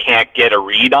 like they can't get a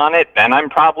read on it, then I'm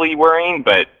probably worrying.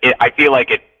 But I feel like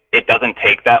it doesn't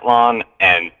take that long,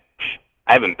 and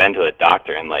I haven't been to a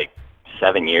doctor in like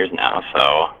 7 years now,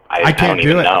 so I can't don't do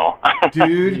even it.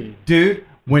 know. Dude,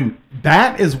 when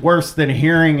that is worse than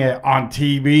hearing it on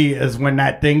TV is when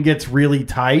that thing gets really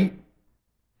tight.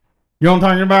 You know what I'm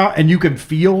talking about? And you can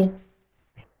feel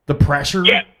the pressure,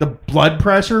 the blood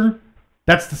pressure.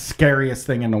 That's the scariest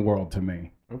thing in the world to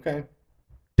me. Okay.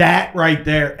 That right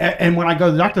there. And when I go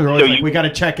to the doctor, they're always like, we got to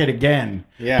check it again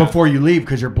before you leave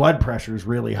because your blood pressure is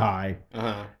really high.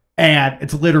 Uh-huh. And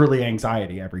it's literally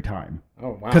anxiety every time.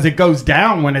 Oh, wow. Because it goes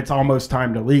down when it's almost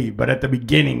time to leave. But at the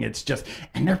beginning, it's just,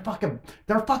 and they're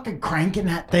fucking cranking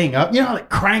that thing up. You know, like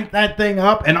crank that thing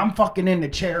up. And I'm fucking in the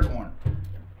chair going.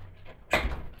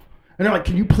 And they're like,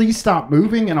 can you please stop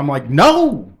moving? And I'm like,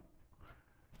 no.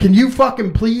 Can you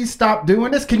fucking please stop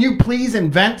doing this? Can you please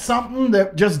invent something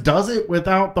that just does it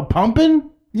without the pumping?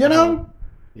 You know?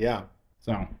 Yeah.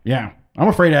 So, yeah. I'm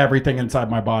afraid of everything inside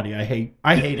my body. I hate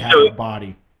having a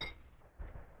body.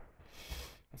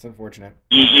 That's unfortunate.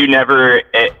 You never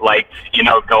liked,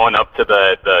 going up to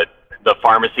the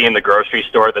pharmacy in the grocery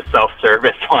store, the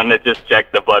self-service one that just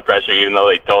checked the blood pressure, even though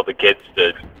they told the kids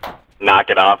to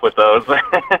knock it off with those.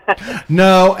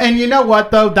 No, and you know what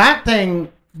though? That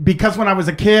thing, because when I was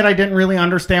a kid, I didn't really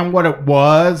understand what it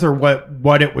was or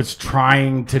what it was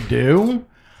trying to do.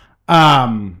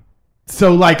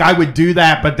 So like I would do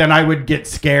that, but then I would get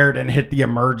scared and hit the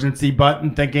emergency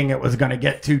button thinking it was going to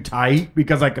get too tight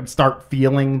because I could start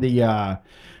feeling the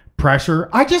pressure.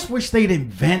 I just wish they'd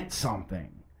invent something,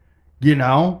 you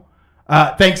know?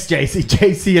 Thanks, JC.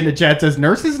 JC in the chat says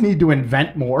nurses need to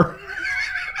invent more.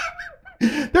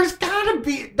 There's got to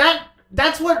be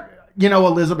that's what,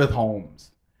 Elizabeth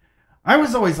Holmes. I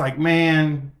was always like,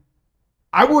 man,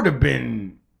 I would have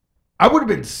been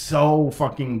so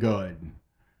fucking good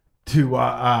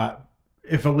to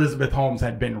if Elizabeth Holmes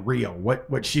had been real,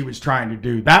 what she was trying to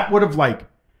do. That would have like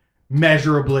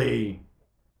measurably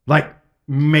like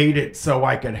made it so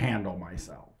I could handle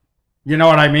myself. You know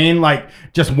what I mean? Like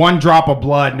just one drop of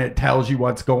blood and it tells you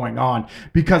what's going on.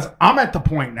 Because I'm at the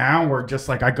point now where just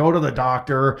like I go to the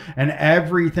doctor and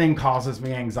everything causes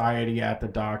me anxiety at the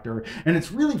doctor. And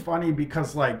it's really funny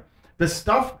because like the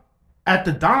stuff at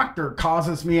the doctor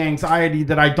causes me anxiety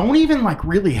that I don't even like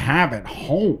really have at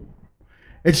home.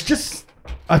 It's just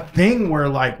a thing where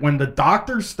like when the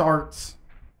doctor starts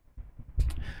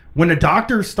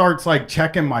like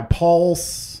checking my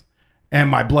pulse and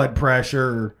my blood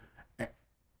pressure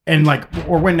and like,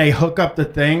 or when they hook up the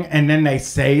thing and then they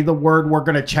say the word, we're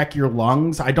going to check your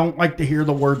lungs. I don't like to hear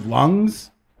the word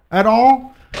lungs at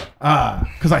all.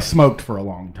 Cause I smoked for a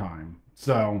long time.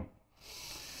 So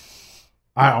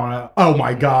I don't know. Oh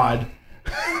my God.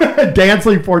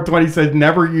 Dancely420 says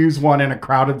never use one in a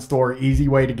crowded store. Easy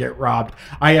way to get robbed.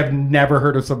 I have never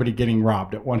heard of somebody getting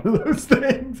robbed at one of those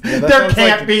things. Yeah, there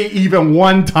can't be even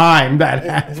one time that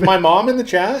happens. Is my mom in the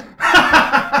chat?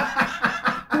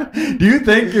 Do you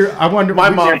think I wonder. My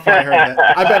mom probably heard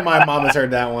that. I bet my mom has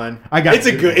heard that one.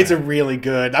 It's a really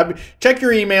good. Check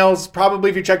your emails. Probably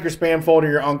if you check your spam folder,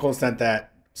 your uncle sent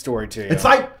that story to you. It's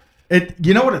like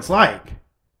you know what it's like.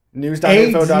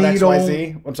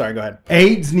 News.info.xyz. I'm sorry, go ahead.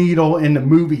 AIDS needle in the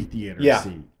movie theater Yeah.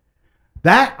 seat.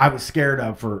 That I was scared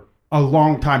of for a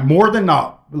long time. More than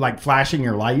like flashing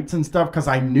your lights and stuff, because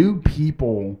I knew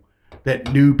people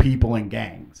that knew people in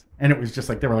gangs. And it was just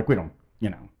like, they were like, we don't,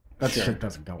 that shit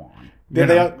doesn't go on.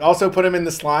 They also put them in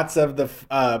the slots of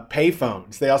the pay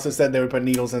phones. They also said they would put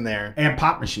needles in there. And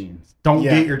pop machines. Don't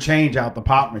get your change out the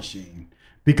pop machine.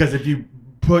 Because if you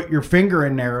put your finger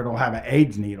in there, it'll have an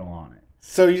AIDS needle on it.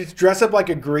 So you dress up like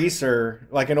a greaser,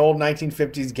 like an old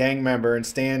 1950s gang member, and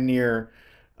stand near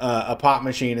a pop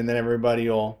machine, and then everybody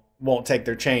won't take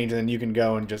their change, and then you can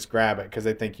go and just grab it because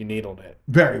they think you needled it.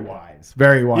 Very wise.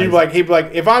 Very wise. He'd be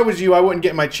like, if I was you, I wouldn't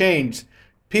get my change.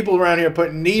 People around here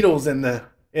putting needles in the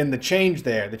change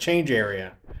there, the change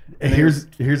area.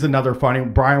 Here's another funny.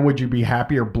 Brian, would you be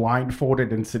happier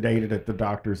blindfolded and sedated at the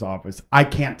doctor's office? I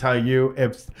can't tell you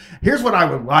if. Here's what I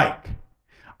would like.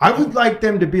 I would like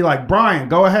them to be like, Brian,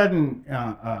 go ahead and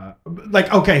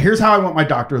okay, here's how I want my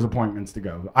doctor's appointments to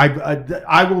go.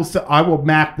 I will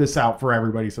map this out for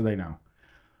everybody so they know.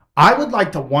 I would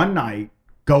like to one night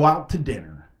go out to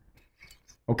dinner.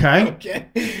 Okay? Okay.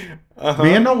 Uh-huh.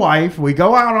 Me and the wife, we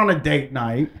go out on a date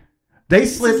night. They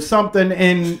slip something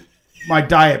in my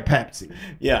Diet Pepsi.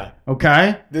 Yeah.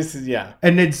 Okay?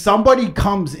 And then somebody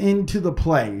comes into the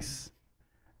place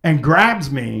and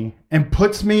grabs me and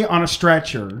puts me on a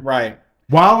stretcher. Right.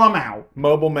 While I'm out.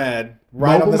 Mobile med.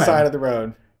 Right on the side of the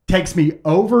road. takes me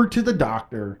over to the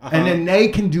doctor, Uh-huh. and then they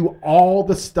can do all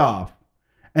the stuff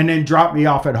and then drop me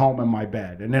off at home in my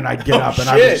bed. And then I'd get up and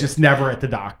I shit. was just never at the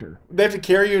doctor. They have to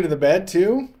carry you to the bed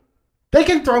too? They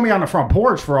can throw me on the front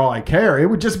porch for all I care. It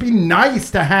would just be nice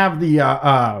to have the,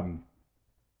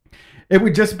 it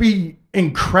would just be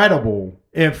incredible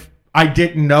if I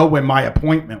didn't know when my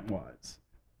appointment was,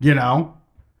 you know?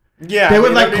 Yeah. They I would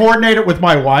mean, like that'd be- coordinate it with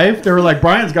my wife. They were like,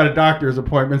 Brian's got a doctor's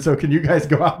appointment, so can you guys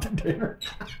go out to dinner?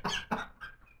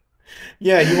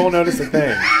 Yeah, you won't notice a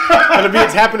thing.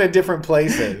 It's happened at different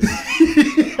places.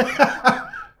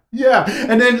 Yeah.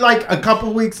 And then like a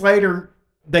couple weeks later,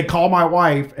 they call my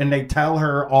wife and they tell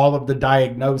her all of the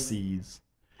diagnoses.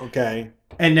 Okay.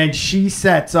 And then she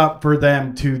sets up for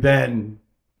them to then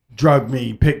drug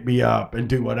me, pick me up, and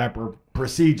do whatever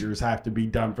procedures have to be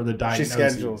done for the She diagnosis.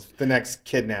 schedules the next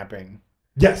kidnapping.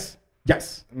 Yes.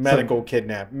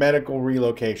 Medical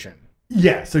relocation.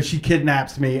 Yeah, so she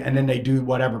kidnaps me, and then they do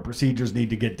whatever procedures need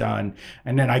to get done,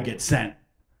 and then I get sent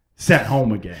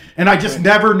home again. And I just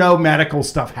never know medical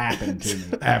stuff happened to me,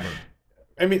 ever.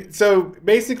 I mean, so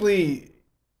basically,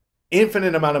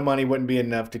 infinite amount of money wouldn't be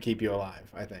enough to keep you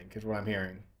alive, I think, is what I'm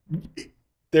hearing.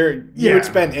 You Yeah. would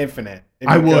spend infinite. if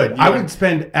I you would. could. I would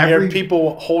spend There every... are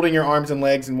people holding your arms and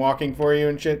legs and walking for you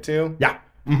and shit, too? Yeah.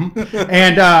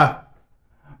 And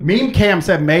Meme Cam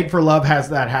said Made for Love has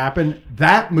that happen.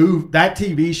 That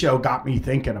TV show got me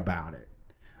thinking about it.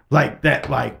 Like,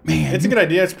 man. It's a good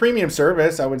idea. It's premium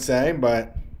service, I would say,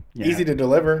 but Yeah. easy to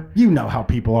deliver. You know how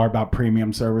people are about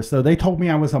premium service, though. They told me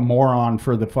I was a moron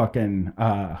for the fucking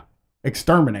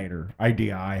exterminator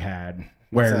idea I had.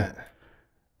 What's Where that?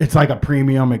 it's like a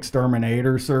premium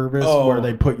exterminator service Oh. where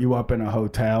they put you up in a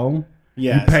hotel.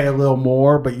 Yes. You pay a little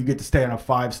more, but you get to stay in a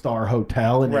 5-star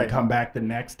hotel and then Right. come back the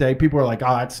next day. People are like,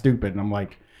 oh, that's stupid. And I'm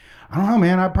like, I don't know,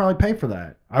 man. I'd probably pay for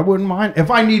that. I wouldn't mind.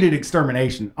 If I needed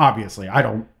extermination, obviously, I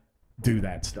don't do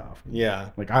that stuff. Yeah.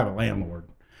 Like, I have a landlord.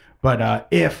 But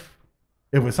if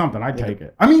it was something, I'd take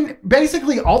it. I mean,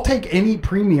 basically, I'll take any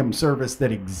premium service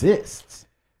that exists.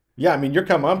 Yeah, I mean, you're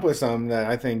coming up with some that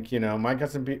I think, might got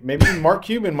some. Maybe Mark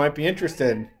Cuban might be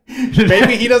interested.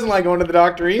 Maybe he doesn't like going to the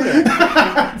doctor either.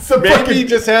 So Maybe fucking- it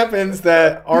just happens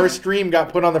that our stream got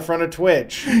put on the front of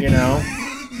Twitch,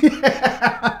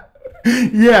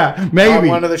 Yeah, maybe.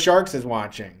 One of the sharks is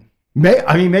watching.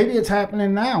 Maybe it's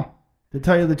happening now, to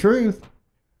tell you the truth.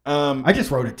 I I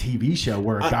just wrote a TV show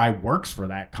where a guy works for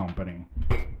that company.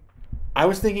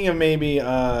 was thinking of maybe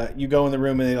you go in the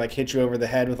room and they like hit you over the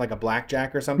head with like a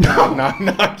blackjack or something, like,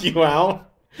 knock you out.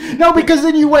 No, because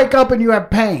then you wake up and you have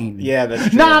pain. Yeah, that's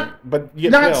true. But you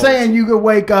get Not pills. saying you could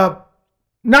wake up.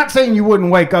 Not saying you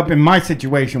wouldn't wake up in my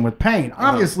situation with pain.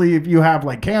 Obviously, if you have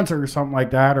like cancer or something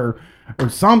like that, or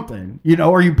something,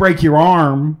 or you break your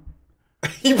arm.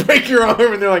 You break your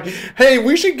arm and they're like, "Hey,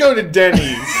 we should go to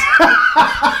Denny's."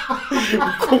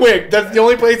 Quick, that's the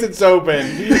only place it's open.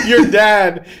 Your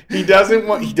dad, he doesn't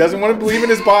want to believe in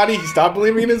his body. He stopped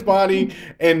believing in his body,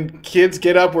 and kids,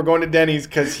 get up. We're going to Denny's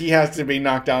because he has to be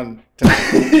knocked down tonight.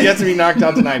 He has to be knocked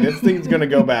out tonight. This thing's gonna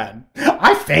go bad.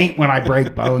 I faint when I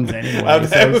break bones anyway,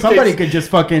 Okay, so somebody could just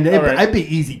fucking. All right. I'd be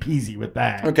easy peasy with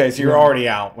that. Okay, so you're already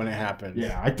out when it happens.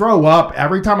 Yeah, I throw up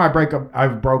every time I've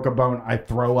broke a bone. I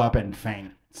throw up and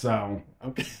faint. So,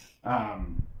 Okay.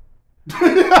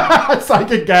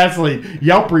 Psychic Ghastly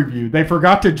Yelp review. They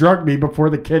forgot to drug me before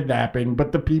the kidnapping,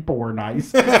 but the people were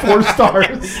nice. 4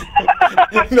 stars.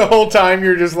 The whole time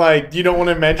you're just like, you don't want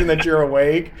to mention that you're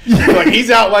awake. You're like, he's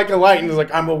out like a light, and he's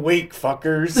like, I'm awake,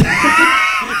 fuckers.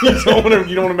 You don't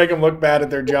want to make them look bad at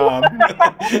their job.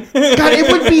 God,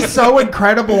 it would be so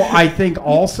incredible. I think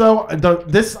also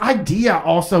this idea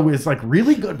also is like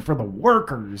really good for the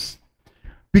workers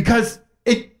because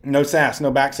No sass,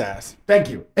 no back sass. Thank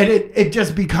you. And it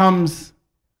just becomes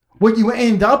what you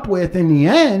end up with in the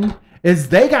end is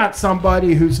they got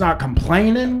somebody who's not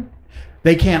complaining.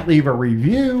 They can't leave a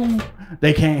review.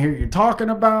 They can't hear you talking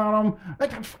about them.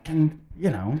 Like fucking,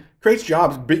 Creates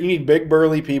jobs. But you need big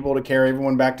burly people to carry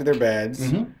everyone back to their beds.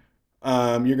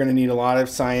 Mm-hmm. You're going to need a lot of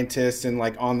scientists and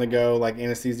like on the go like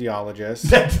anesthesiologists.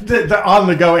 That's the on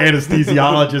the go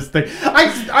anesthesiologist thing.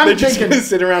 I'm They're just thinking. going to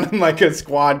sit around in like a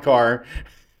squad car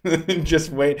and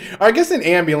just wait. Or I guess an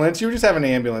ambulance. You would just have an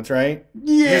ambulance, right?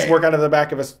 You Yeah, just work out of the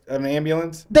back of an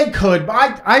ambulance. they could,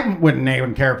 but I wouldn't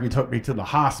even care if you took me to the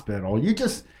hospital.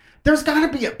 There's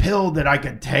got to be a pill that I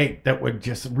could take that would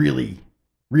just really,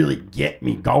 really get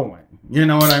me going. You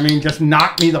know what I mean? Just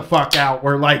knock me the fuck out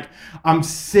where like I'm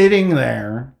sitting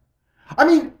there. I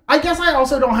mean, I guess I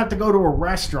also don't have to go to a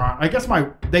restaurant. I guess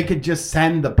they could just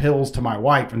send the pills to my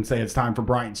wife and say it's time for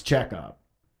Brian's checkup.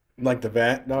 Like the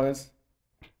vet does.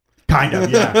 Kind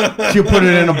of, yeah. She'll put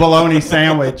it in a bologna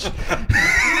sandwich.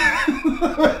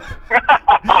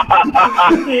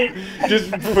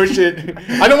 Just push it.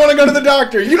 I don't want to go to the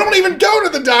doctor. You don't even go to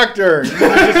the doctor.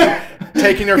 Just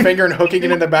taking her finger and hooking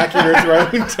it in the back of your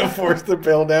throat to force the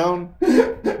pill down.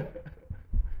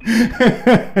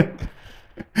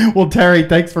 Well, Terry,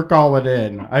 thanks for calling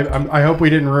in. I hope we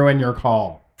didn't ruin your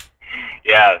call.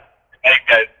 Yeah,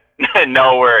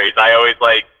 no worries. I always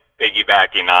like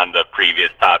piggybacking on the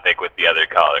previous topic with the other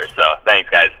caller. So thanks,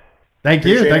 guys. Thank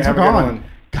you. Appreciate it. Thanks for Have a good calling. one.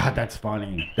 God, that's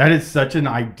funny. That is such an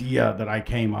idea that I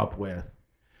came up with.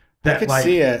 That, I could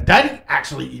see it. That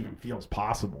actually even feels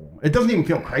possible. It doesn't even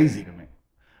feel crazy to me.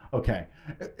 Okay.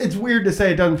 It's weird to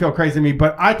say it doesn't feel crazy to me,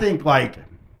 but I think like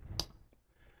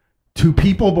to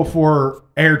people before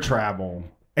air travel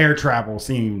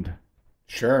seemed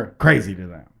Sure. crazy to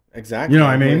them. Exactly. You know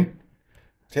what I mean?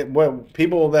 Well,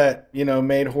 people that,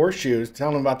 made horseshoes,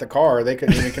 telling them about the car, they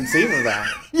couldn't even conceive of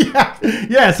that.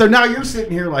 Yeah. So now you're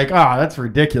sitting here like, that's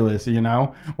ridiculous.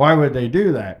 Why would they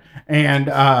do that? And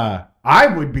I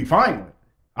would be fine with it.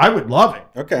 I would love it.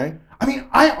 Okay. I mean,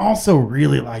 I also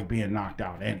really like being knocked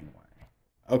out anyway.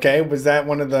 Okay. Was that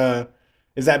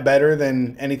is that better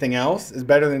than anything else? Is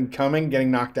better than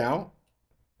getting knocked out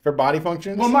for body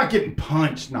functions? Well, I'm not getting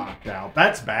punched, knocked out.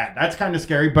 That's bad. That's kind of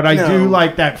scary. But I No. do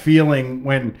like that feeling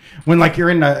when like you're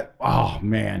in the, oh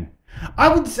man. I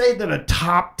would say that a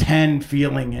top 10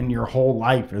 feeling in your whole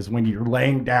life is when you're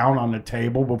laying down on the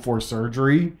table before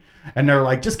surgery and they're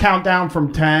like, just count down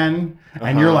from 10.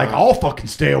 And you're like, I'll fucking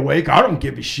stay awake. I don't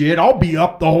give a shit. I'll be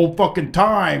up the whole fucking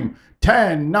time.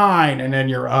 10, 9, and then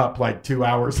you're up like 2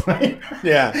 hours later.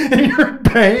 Yeah. And you're in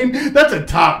pain. That's a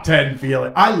top 10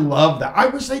 feeling. I love that. I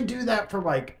wish they do that for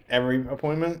like, Every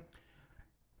appointment?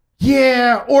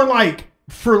 yeah, or like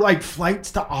for like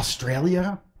flights to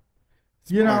Australia.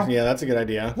 Yeah, that's a good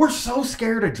idea. We're so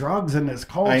scared of drugs in this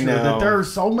culture I know. that there are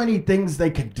so many things they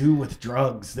could do with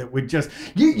drugs that would just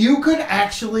you could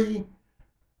actually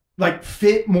like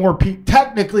fit more people,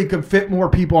 technically could fit more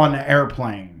people on the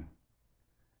airplane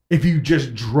if you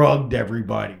just drugged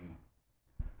everybody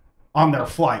on their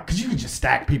flight, because you could just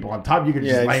stack people on top. You could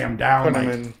just lay them down Put like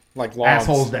them in like logs.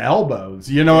 assholes to elbows.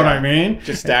 You know what I mean?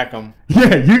 Just stack them.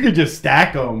 Yeah, you could just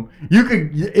stack them.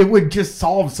 It would just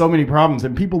solve so many problems,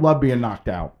 and people love being knocked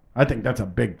out. I think that's a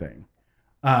big thing.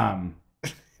 And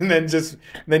then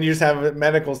you just have a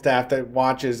medical staff that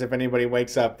watches if anybody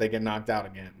wakes up, they get knocked out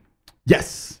again.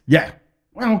 Yes. Yeah.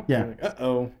 Well, yeah. Like,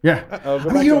 uh-oh. Yeah. Uh-oh. Go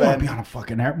I mean, back you to don't want bed. to be on a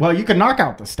fucking air. Well, you can knock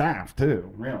out the staff too,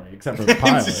 really, except for the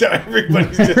pilot. So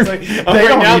everybody's just like, They right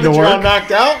don't now need that to you're all work.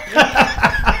 knocked out?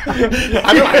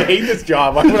 I hate this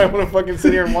job. Why would I want to fucking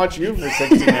sit here and watch you for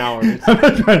 16 hours? I'm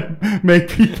not trying to make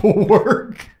people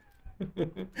work.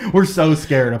 We're so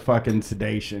scared of fucking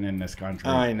sedation in this country.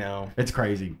 I know. It's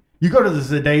crazy. You go to the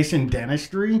sedation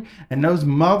dentistry, and those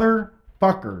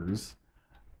motherfuckers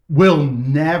will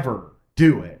never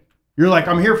do it. You're like,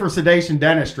 I'm here for sedation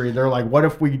dentistry. They're like, what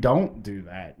if we don't do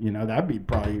that? That'd be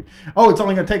probably, it's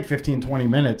only going to take 15, 20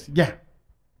 minutes. Yeah,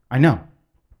 I know.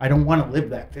 I don't want to live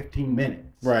that 15 minutes.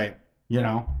 Right.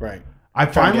 Right. I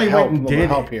finally help, went and little did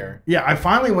help it. here. Yeah, I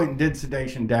finally went and did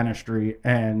sedation dentistry,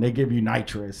 and they give you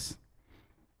nitrous.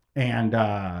 And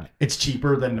it's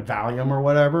cheaper than the Valium or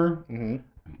whatever. Mm-hmm.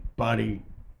 Buddy,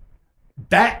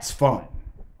 that's fun.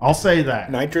 I'll say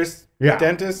that. Nitrous Yeah.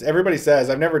 dentist? Everybody says.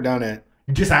 I've never done it.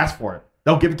 You just ask for it.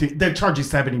 They'll give it to you. They'll charge you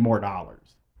 $70 more.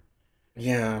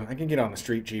 Yeah, I can get on the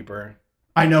street cheaper.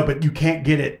 I know, but you can't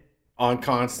get it. On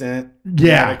constant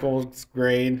medical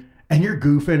grade. And you're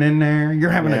goofing in there. You're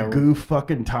having Yeah. a goof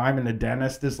fucking time, and the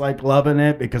dentist is like loving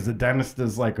it because the dentist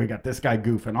is like, we got this guy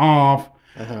goofing off.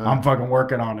 Uh-huh. I'm fucking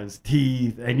working on his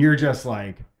teeth, and you're just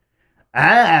like,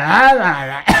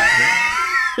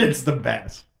 it's the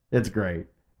best. It's great.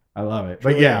 I love it.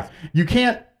 But Truly yeah, is. you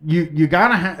can't. You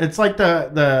gotta have. It's like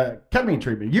the ketamine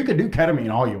treatment. You can do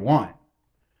ketamine all you want,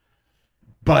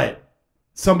 but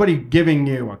somebody giving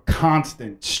you a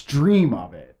constant stream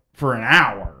of it for an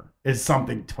hour is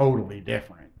something totally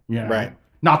different. Right.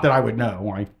 Not that I would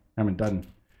know. I haven't done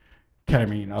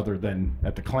ketamine other than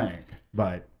at the clinic,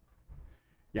 but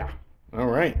yeah. All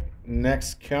right.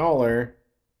 Next caller.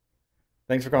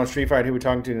 Thanks for calling Street Fight. Who are we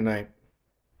talking to tonight?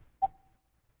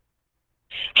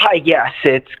 Hi, yes,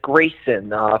 it's Grayson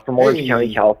from Orange Hey.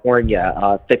 County,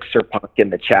 California. Fixer Punk in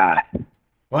the chat.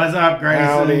 What's up, Grayson?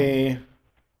 Howdy.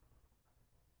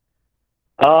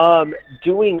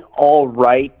 Doing all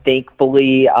right,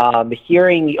 thankfully.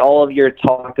 Hearing all of your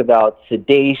talk about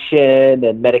sedation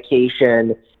and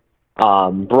medication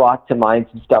brought to mind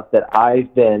some stuff that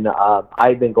I've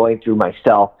been going through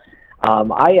myself.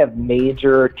 I have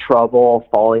major trouble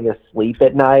falling asleep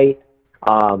at night.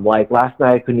 Like last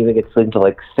night, I couldn't even get to sleep until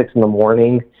like 6 in the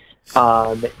morning.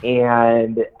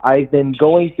 And I've been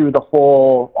going through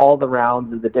all the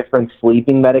rounds of the different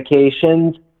sleeping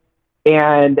medications.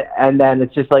 And then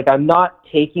it's just like I'm not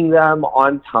taking them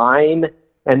on time,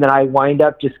 and then I wind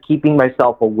up just keeping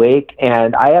myself awake.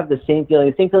 And I have the same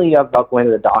feeling you have about going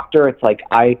to the doctor. It's like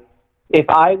if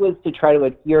I was to try to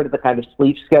adhere to the kind of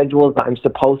sleep schedules I'm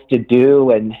supposed to do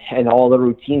and all the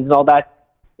routines and all that,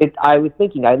 I was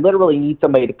thinking I literally need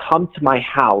somebody to come to my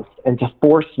house and to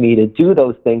force me to do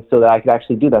those things so that I could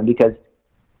actually do them, because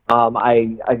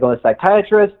I go to a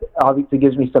psychiatrist, obviously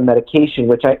gives me some medication,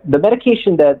 the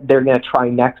medication that they're going to try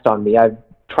next on me, I've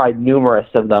tried numerous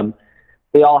of them.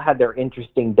 They all had their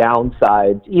interesting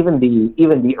downsides, even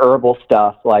the herbal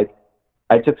stuff. Like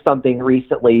I took something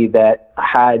recently that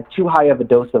had too high of a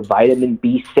dose of vitamin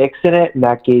B6 in it, and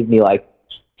that gave me like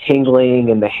tingling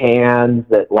in the hands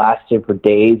that lasted for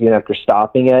days even after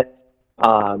stopping it.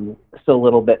 Still a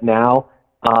little bit now.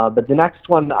 But the next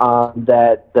one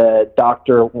that the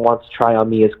doctor wants to try on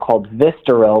me is called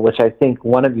Vistaril, which I think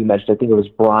one of you mentioned. I think it was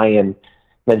Brian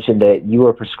mentioned that you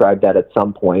were prescribed that at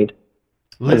some point.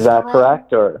 Vistaril? Is that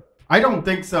correct? Or I don't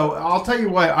think so. I'll tell you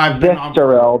what I've been on.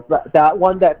 Vistaril, that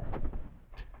one that...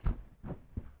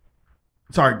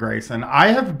 Sorry, Grayson. I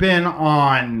have been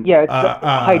on... Yeah, it's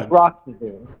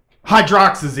hydroxyzine.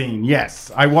 Hydroxyzine,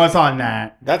 yes. I was on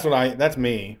that. That's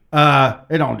me.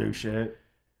 It don't do shit.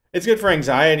 It's good for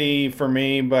anxiety for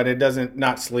me, but it doesn't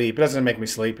not sleep. It doesn't make me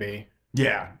sleepy.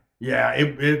 Yeah.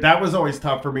 That was always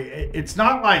tough for me. It's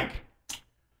not like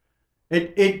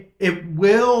it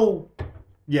will.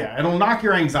 Yeah, it'll knock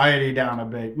your anxiety down a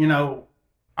bit. You know,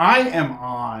 I am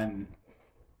on.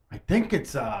 I think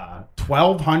it's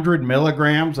 1,200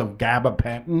 milligrams of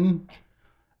gabapentin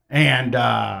and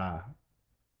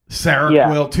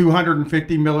Seroquel,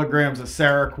 250 milligrams of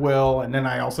Seroquel, and then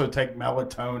I also take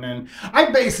melatonin. I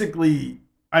eat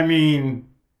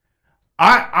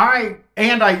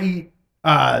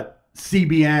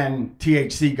CBN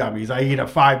THC gummies. I eat a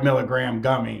 5 milligram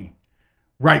gummy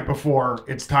right before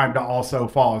it's time to also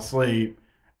fall asleep,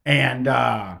 and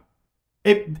all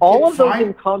of those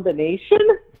in combination.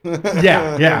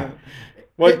 Yeah.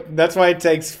 Well, that's why it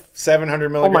takes 700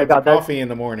 milligrams of coffee in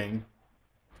the morning.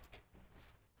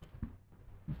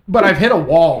 But I've hit a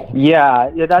wall. Yeah.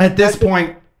 At this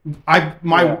point,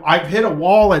 I've hit a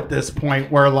wall at this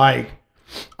point where like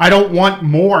I don't want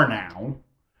more now,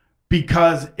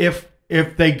 because if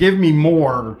they give me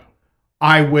more,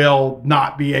 I will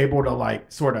not be able to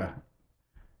like sort of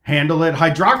handle it.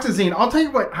 Hydroxyzine. I'll tell you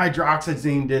what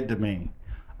hydroxyzine did to me.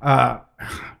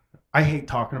 I hate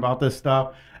talking about this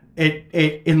stuff.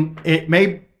 It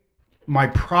made my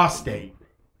prostate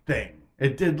thing.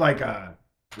 It did like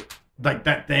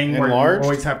that thing where you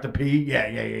always have to pee.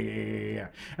 Yeah.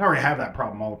 I already have that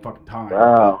problem all the fucking time.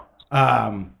 Wow.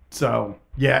 So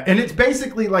yeah, and it's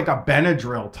basically like a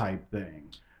Benadryl type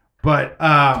thing. But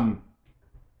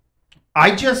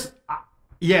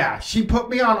she put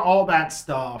me on all that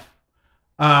stuff.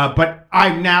 But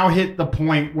I've now hit the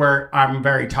point where I'm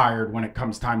very tired when it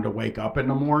comes time to wake up in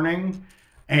the morning,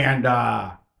 and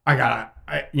I'm gonna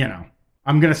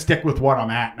stick with what I'm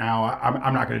at now.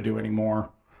 I'm not gonna do any more.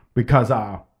 Because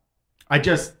that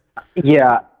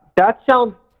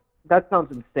sounds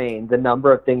insane, the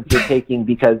number of things you're taking,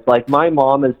 because like my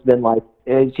mom has been like,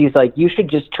 she's like, you should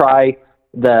just try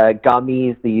the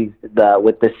gummies,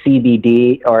 with the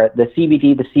CBD or the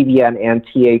CBD, the CBN and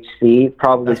THC,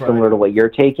 probably similar to what you're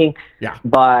taking. Yeah.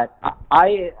 But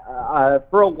I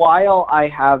for a while I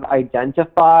have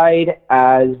identified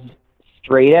as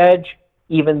straight edge,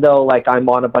 even though like I'm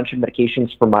on a bunch of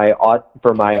medications for my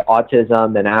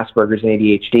autism and Asperger's and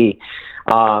ADHD.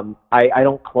 I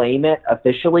don't claim it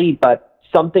officially, but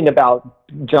something about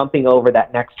jumping over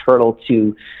that next hurdle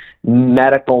to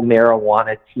medical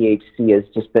marijuana THC has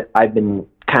just been, I've been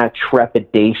kind of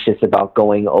trepidatious about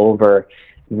going over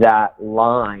that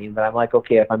line. But I'm like,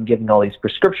 okay, if I'm giving all these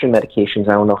prescription medications,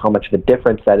 I don't know how much of a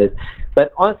difference that is.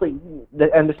 But honestly,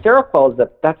 the Seroquel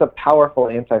that's a powerful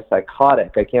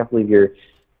antipsychotic. I can't believe you're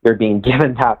being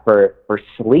given that for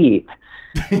sleep,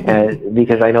 and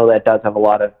because I know that does have a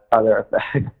lot of other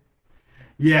effects.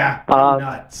 Yeah,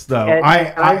 nuts though.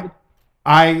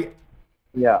 I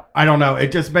don't know.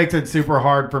 It just makes it super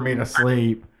hard for me to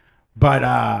sleep. But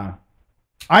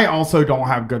I also don't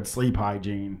have good sleep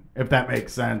hygiene, if that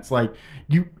makes sense. Like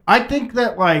I think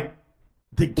that like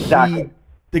the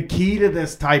key to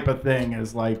this type of thing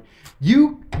is like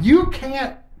you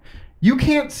can't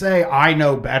say I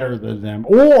know better than them,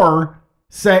 or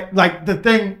say like the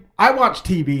thing. I watch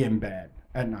TV in bed.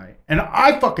 at night. And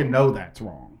I fucking know that's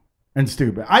wrong and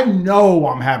stupid. I know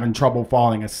I'm having trouble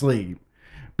falling asleep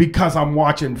because I'm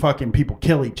watching fucking people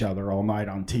kill each other all night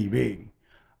on TV.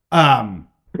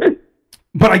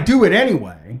 But I do it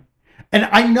anyway. And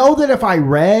I know that if I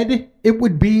read, it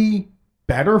would be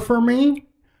better for me.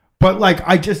 But like,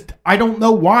 I don't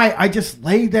know why. I just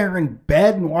lay there in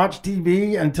bed and watch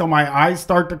TV until my eyes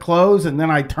start to close, and then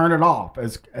I turn it off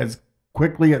as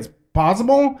quickly as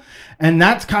possible. And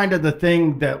that's kind of the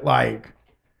thing that, like,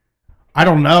 I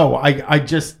don't know.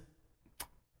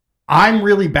 I'm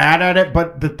really bad at it.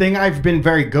 But the thing I've been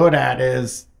very good at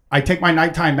is I take my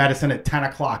nighttime medicine at 10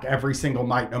 o'clock every single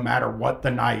night, no matter what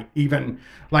the night, even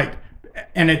like,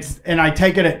 and I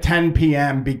take it at 10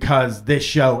 p.m. because this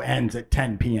show ends at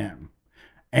 10 p.m.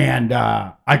 And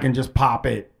I can just pop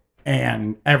it,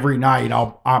 and every night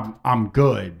I'm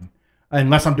good,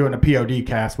 unless I'm doing a POD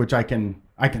cast, which I can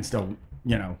still,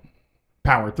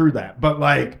 power through that. But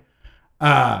like,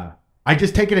 I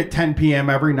just take it at 10 p.m.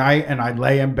 every night, and I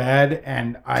lay in bed,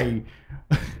 and I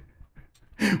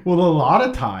will a lot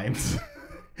of times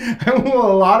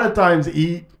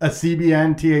eat a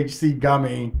CBN THC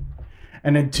gummy,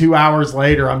 and then 2 hours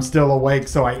later I'm still awake,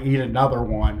 so I eat another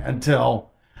one until,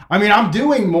 I'm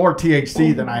doing more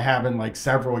THC than I have in like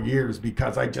several years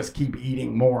because I just keep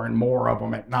eating more and more of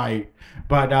them at night.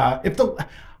 But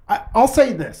I'll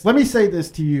say this. Let me say this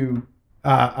to you,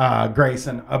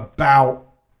 Grayson, about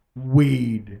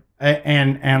weed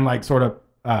and like sort of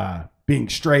being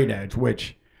straight edge,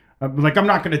 which like, I'm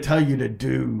not going to tell you to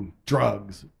do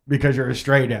drugs because you're a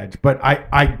straight edge, but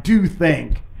I do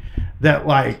think that,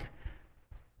 like,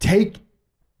 take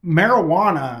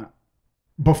marijuana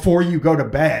before you go to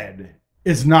bed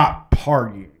is not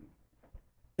partying,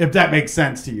 if that makes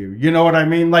sense to you. You know what I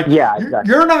mean? Like, yeah,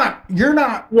 exactly. You're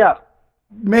not Yeah.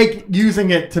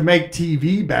 using it to make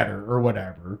TV better or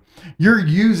whatever. You're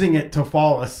using it to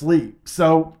fall asleep.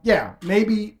 So yeah,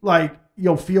 maybe like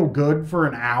you'll feel good for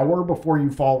an hour before you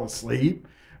fall asleep.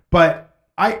 But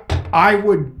I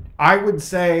would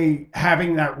say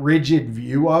having that rigid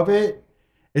view of it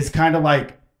is kind of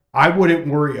like, I wouldn't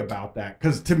worry about that.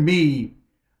 Because to me,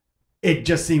 it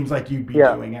just seems like you'd be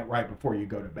doing it right before you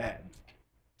go to bed.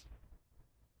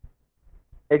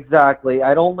 Exactly.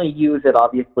 I'd only use it,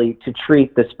 obviously, to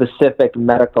treat the specific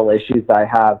medical issues I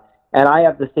have. And I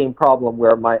have the same problem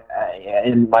where my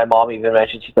mom even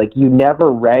mentioned, she's like, you never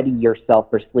ready yourself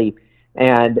for sleep.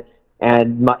 And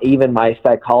even my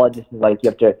psychologist is like, you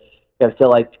have to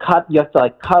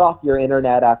cut off your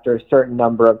internet after a certain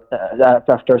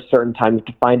after a certain time. You have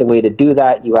to find a way to do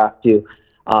that. You have to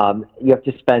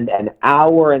spend an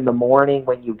hour in the morning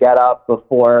when you get up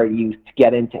before you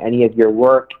get into any of your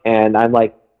work. And I'm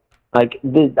like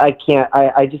this, I can't,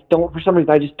 I just don't, for some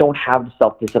reason, I just don't have the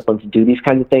self-discipline to do these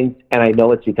kinds of things. And I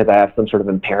know it's because I have some sort of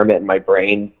impairment in my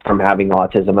brain from having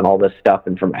autism and all this stuff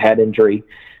and from a head injury.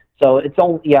 So it's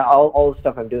all the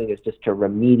stuff I'm doing is just to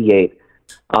remediate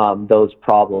those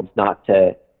problems, not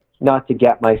to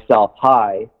get myself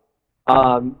high.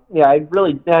 I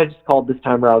just called this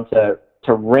time around to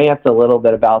rant a little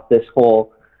bit about this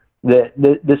whole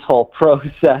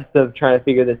process of trying to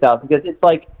figure this out, because it's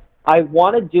like, I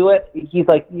want to do it. He's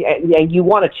like, yeah, you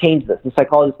want to change this. The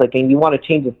psychologist's like, and you want to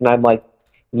change this. And I'm like,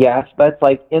 yes, but it's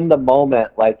like in the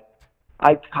moment, like,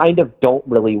 I kind of don't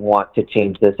really want to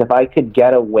change this. If I could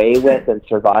get away with and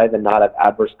survive and not have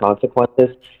adverse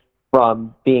consequences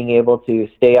from being able to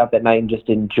stay up at night and just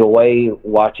enjoy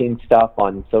watching stuff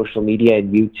on social media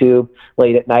and YouTube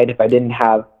late at night, if I didn't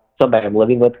have somebody I'm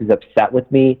living with who's upset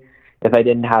with me, if I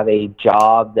didn't have a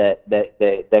job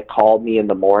that called me in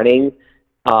the morning,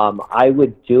 I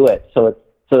would do it. So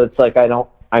it's like I know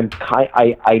I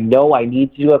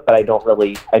need to do it, but I don't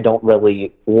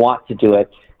really want to do it.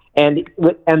 And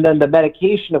then the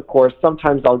medication, of course,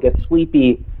 sometimes I'll get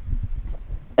sleepy.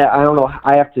 I don't know.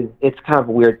 It's kind of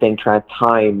a weird thing trying to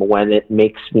time when it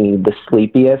makes me the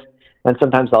sleepiest. And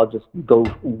sometimes I'll just go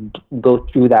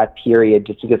through that period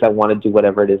just because I want to do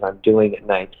whatever it is I'm doing at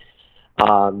night.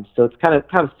 So it's kind of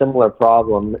similar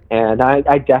problem, and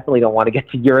I definitely don't want to get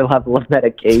to your level of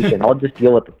medication. I'll just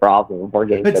deal with the problem before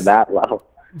getting to that level.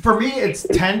 For me, it's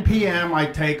 10 p.m. I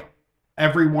take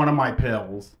every one of my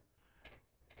pills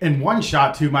in one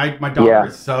shot too. My doctor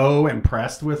is so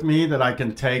impressed with me that I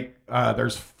can take,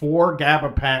 there's 4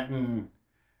 gabapentin.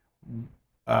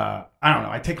 I don't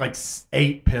know. I take like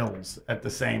 8 pills at the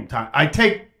same time. I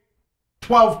take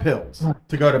 12 pills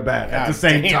to go to bed at the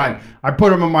same time. I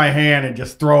put them in my hand and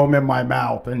just throw them in my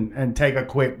mouth and take a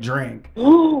quick drink.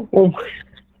 And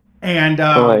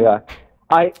oh my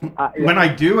God. When I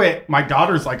do it, my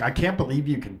daughter's like, I can't believe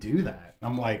you can do that.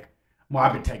 I'm like, Well,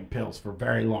 I've been taking pills for a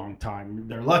very long time.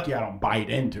 They're lucky I don't bite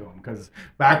into them, because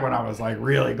back when I was like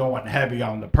really going heavy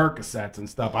on the Percocets and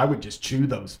stuff, I would just chew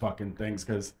those fucking things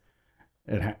because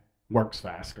it works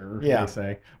faster, Yeah. they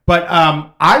say. But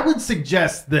I would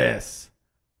suggest this.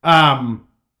 One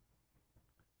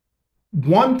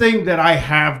thing that I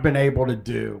have been able to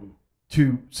do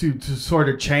to sort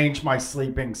of change my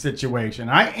sleeping situation.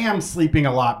 I am sleeping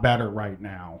a lot better right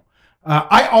now.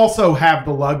 I also have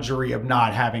the luxury of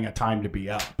not having a time to be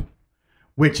up,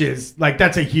 which is like,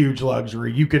 that's a huge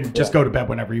luxury. You can just go to bed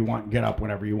whenever you want and get up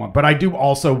whenever you want. But I do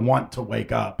also want to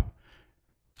wake up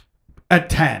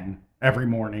at 10 every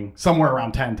morning, somewhere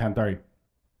around 10:30.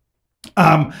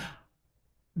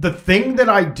 The thing that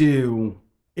I do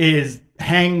is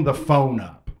hang the phone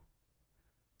up.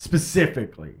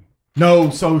 Specifically,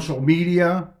 no social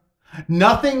media,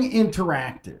 nothing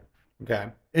interactive. Okay.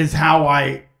 Is how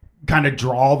I kind of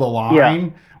draw the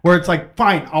line, where it's like,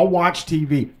 fine, I'll watch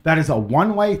TV. That is a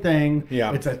one-way thing.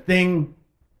 Yeah. It's a thing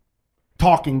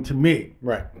talking to me.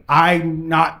 Right. I'm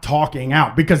not talking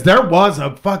out, because there was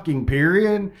a fucking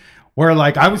period where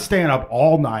like I was staying up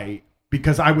all night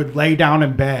because I would lay down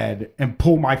in bed and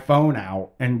pull my phone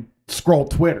out and scroll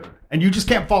Twitter, and you just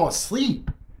can't fall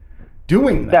asleep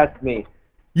doing that. That's me.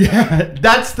 Yeah,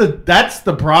 that's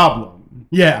the problem.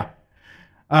 Yeah.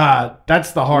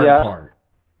 That's the hard part.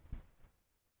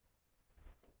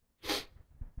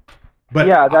 But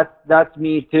yeah, that's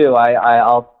me too.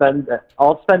 I'll spend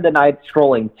the night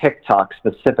scrolling TikTok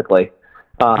specifically.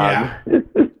 Yeah.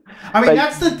 I mean, but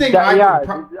that's the thing.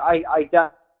 I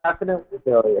definitely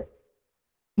feel you.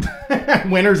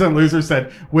 Winners and losers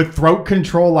said, with throat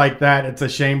control like that, it's a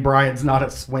shame Brian's not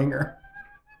a swinger.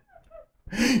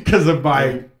 Because of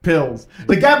my pills.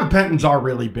 The gabapentins are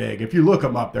really big. If you look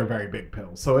them up, they're very big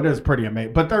pills. So it is pretty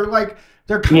amazing. But they're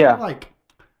kind of like,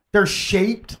 they're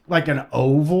shaped like an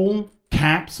oval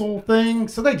capsule thing.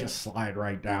 So they just slide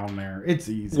right down there. It's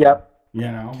easy. Yep. You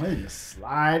know, they just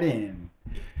slide in.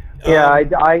 Yeah,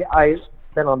 I've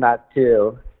been on that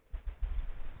too.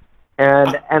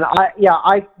 And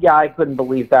I couldn't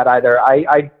believe that either.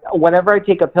 I whenever I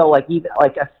take a pill, like even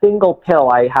like a single pill,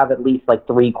 I have at least like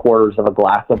 3/4 of a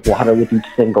glass of water with each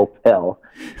single pill.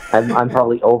 I'm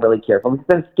probably overly careful.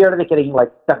 I'm scared of it getting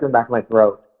like stuck in the back of my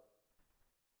throat.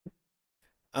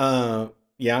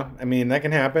 Yeah, I mean that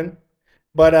can happen,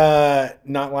 but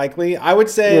not likely. I would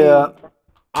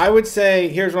say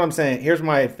here's what I'm saying. Here's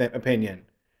my opinion.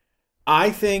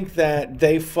 I think that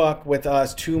they fuck with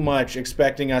us too much,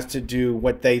 expecting us to do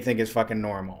what they think is fucking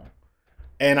normal.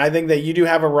 And I think that you do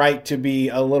have a right to be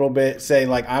a little bit, say,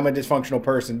 like, I'm a dysfunctional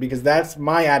person, because that's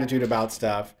my attitude about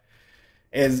stuff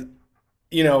is,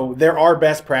 you know, there are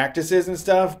best practices and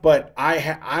stuff, but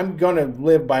I'm going to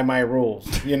live by my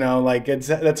rules, you know, like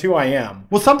that's who I am.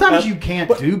 Well, sometimes you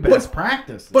can't do best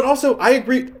practice. But also, I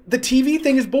agree, the TV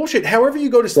thing is bullshit. However you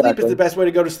go to sleep is the best way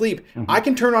to go to sleep. Mm-hmm. I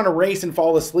can turn on a race and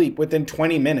fall asleep within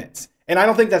 20 minutes, and I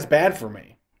don't think that's bad for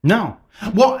me. No.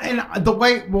 Well, and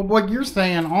what you're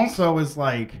saying also is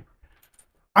like,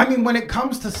 I mean, when it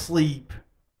comes to sleep,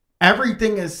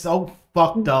 everything is so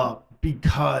fucked up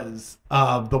because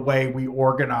of the way we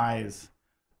organize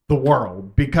the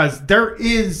world. Because there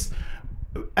is,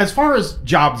 as far as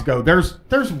jobs go, there's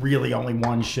really only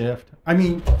one shift. I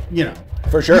mean, you know,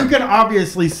 for sure, you can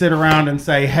obviously sit around and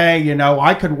say, hey, you know,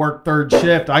 I could work third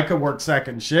shift, I could work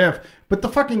second shift, but the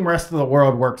fucking rest of the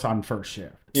world works on first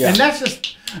shift. Yeah. And that's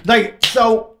just like,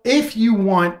 so if you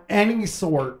want any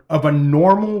sort of a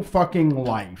normal fucking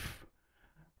life,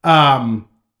 I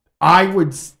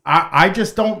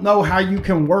just don't know how you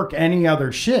can work any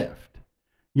other shift,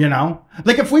 you know?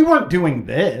 Like, if we weren't doing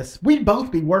this, we'd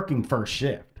both be working first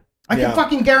shift. I can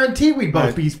fucking guarantee we'd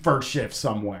both be first shift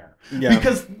somewhere. Yeah.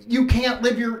 Because you can't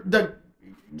live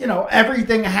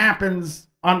everything happens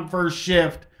on first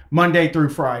shift Monday through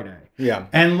Friday. Yeah.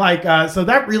 And like, so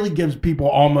that really gives people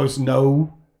almost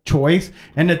no choice.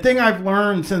 And the thing I've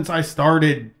learned since I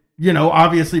started, you know,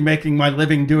 obviously making my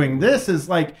living doing this is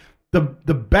like,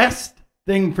 the best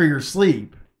thing for your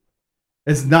sleep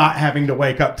is not having to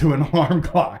wake up to an alarm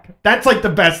clock. That's like the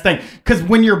best thing. Because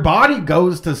when your body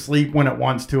goes to sleep when it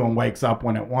wants to and wakes up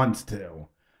when it wants to,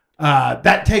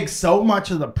 that takes so much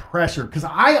of the pressure. Because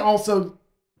I also,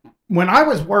 when I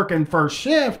was working first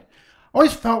shift, I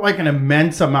always felt like an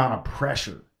immense amount of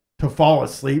pressure to fall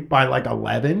asleep by like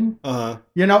 11.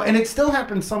 You know, and it still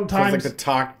happens sometimes. It's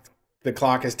like the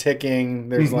clock is ticking.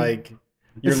 There's like...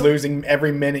 You're losing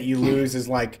every minute you lose is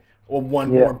like one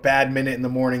more bad minute in the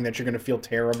morning that you're going to feel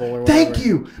terrible or whatever. Thank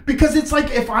you. Because it's like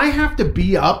if I have to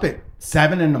be up at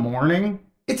 7 a.m,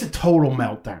 it's a total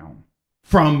meltdown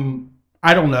from,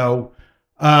 I don't know,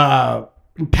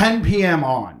 10 p.m.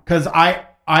 on, because I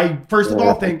first of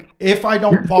all think if I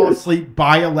don't fall asleep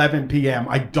by 11 p.m.,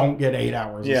 I don't get 8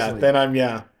 hours of sleep. Then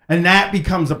And that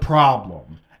becomes a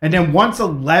problem. And then once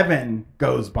 11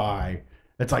 goes by,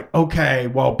 it's like, okay,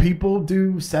 well, people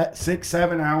do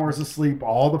 6-7 hours of sleep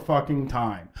all the fucking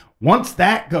time. Once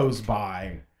that goes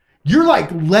by, you're like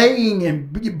laying in,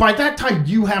 by that time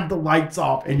you have the lights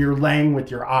off and you're laying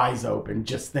with your eyes open,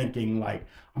 just thinking like,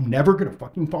 I'm never going to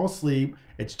fucking fall asleep.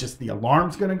 It's just the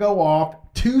alarm's going to go off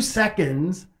 2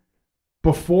 seconds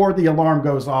before the alarm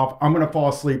goes off. I'm going to fall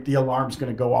asleep. The alarm's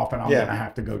going to go off and I'm going to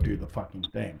have to go do the fucking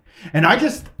thing. And I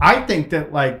think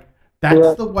that like,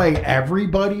 that's the way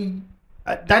everybody,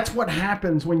 that's what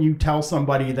happens when you tell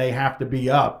somebody they have to be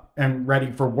up and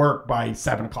ready for work by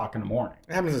 7 o'clock in the morning.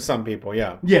 it happens to some people.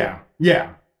 Yeah. Yeah.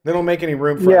 They don't make any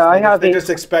room for us. They just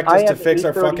expect us to fix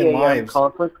our 8:30 fucking a.m. lives.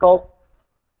 conference call.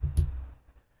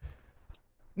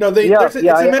 No, it's a mention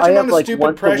I have on the like stupid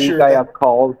once pressure. a week I have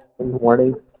calls in the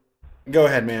morning. Go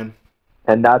ahead, man.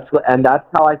 And that's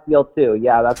how I feel too.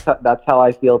 Yeah, that's how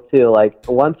I feel too. Like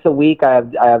once a week, I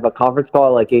have a conference call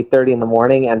at like 8:30 in the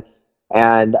morning,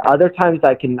 and other times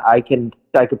I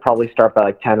could probably start by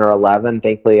like 10 or 11.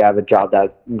 Thankfully, I have a job that has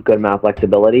a good amount of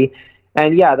flexibility.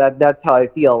 And yeah, that's how I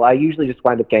feel. I usually just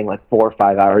wind up getting like 4 or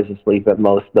 5 hours of sleep at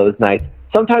most those nights.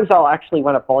 Sometimes I'll actually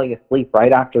wind up falling asleep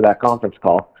right after that conference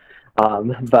call. It's a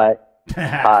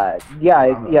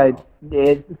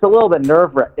little bit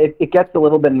it gets a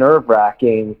little bit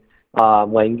nerve-wracking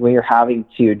when you're having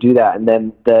to do that,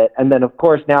 and then of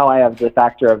course now I have the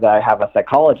factor of that I have a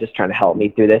psychologist trying to help me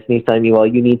through this, and he's telling me, well,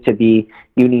 you need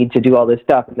to do all this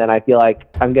stuff, and then I feel like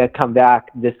I'm gonna come back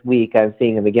this week. I'm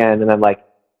seeing him again, and I'm like,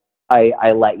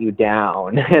 I let you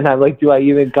down, and I'm like, do I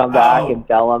even come back and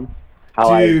tell him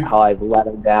how I've let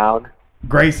him down?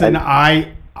 Grayson,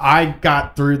 I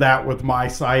got through that with my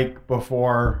psych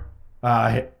before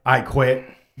I quit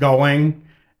going,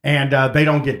 and they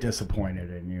don't get disappointed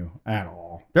in you at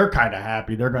all. They're kind of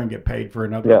happy. They're going to get paid for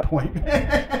another appointment.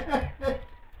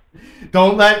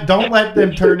 Don't let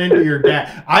them turn into your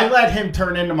dad. I let him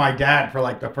turn into my dad for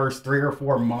like the first 3 or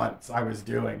 4 months I was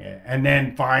doing it, and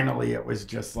then finally it was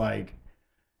just like,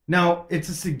 no, it's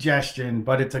a suggestion,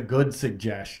 but it's a good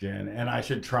suggestion, and I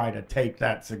should try to take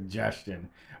that suggestion.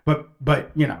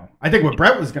 But you know, I think what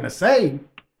Brett was going to say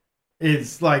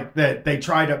is like that they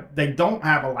don't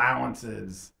have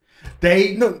allowances.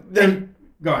 Go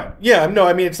ahead. Yeah, no,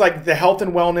 I mean, it's like the health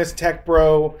and wellness tech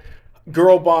bro,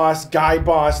 girl boss, guy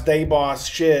boss, they boss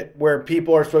shit where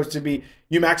people are supposed to be,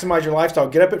 you maximize your lifestyle,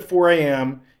 get up at 4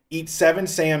 a.m., eat 7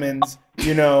 salmons,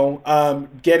 you know,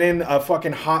 get in a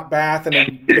fucking hot bath and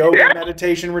a yoga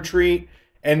meditation retreat,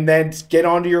 and then get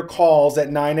onto your calls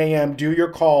at 9 a.m., do your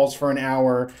calls for an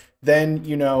hour, then,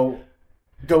 you know,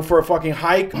 go for a fucking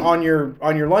hike on your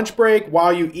lunch break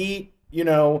while you eat, you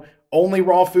know, only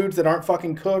raw foods that aren't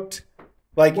fucking cooked.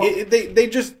 Like, they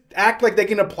just act like they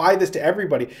can apply this to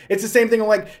everybody. It's the same thing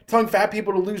like telling fat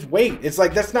people to lose weight. It's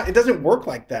like, it doesn't work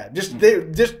like that. Just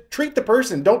treat the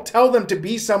person. Don't tell them to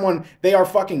be someone they are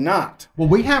fucking not. Well,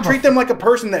 treat them like a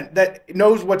person that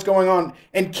knows what's going on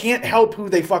and can't help who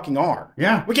they fucking are.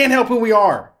 Yeah. We can't help who we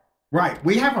are. Right.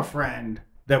 We have a friend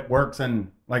that works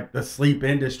in like the sleep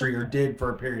industry, or did for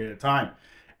a period of time.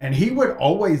 And he would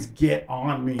always get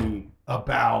on me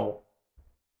about,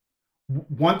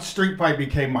 once Street Fight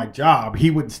became my job, he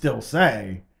would still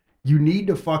say, you need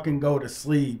to fucking go to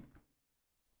sleep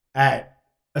at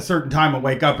a certain time and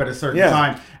wake up at a certain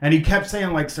time. And he kept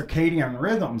saying like circadian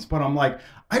rhythms, but I'm like,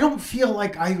 I don't feel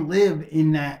like I live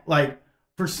in that. Like,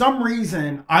 for some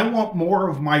reason, I want more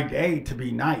of my day to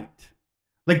be night.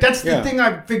 Like, that's the thing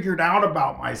I've figured out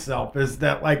about myself, is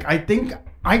that like, I think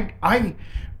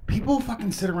people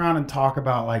fucking sit around and talk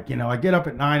about like, you know, I get up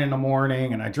at 9 in the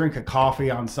morning and I drink a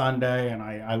coffee on Sunday and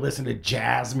I listen to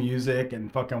jazz music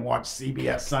and fucking watch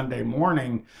CBS Sunday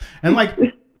Morning. And like,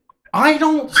 I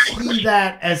don't see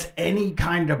that as any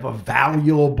kind of a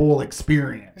valuable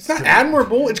experience. It's not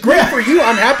admirable. It's great for you.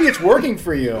 I'm happy it's working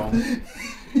for you.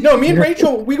 No, me and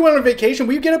Rachel, we went on vacation.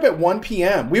 We'd get up at 1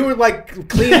 p.m. We were like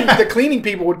cleaning. The cleaning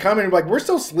people would come in and be like, we're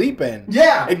still sleeping.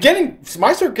 Yeah. And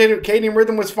my circadian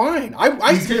rhythm was fine.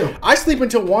 Me too. I sleep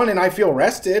until 1 and I feel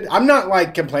rested. I'm not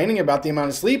like complaining about the amount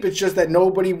of sleep. It's just that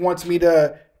nobody wants me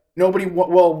to, no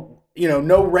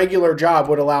regular job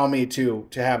would allow me to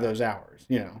have those hours,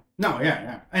 you know. No,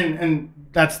 yeah. And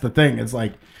that's the thing. It's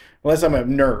like, unless I'm a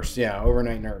nurse,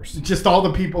 overnight nurse. Just all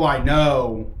the people I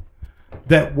know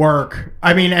that work,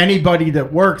 I mean, anybody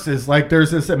that works is like,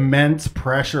 there's this immense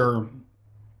pressure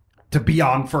to be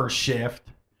on first shift.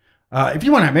 If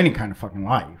you want to have any kind of fucking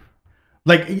life,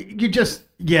 like you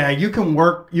Yeah, you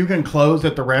can close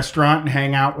at the restaurant and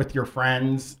hang out with your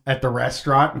friends at the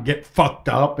restaurant and get fucked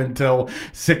up until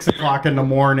 6 o'clock in the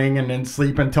morning and then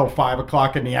sleep until 5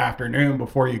 o'clock in the afternoon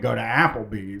before you go to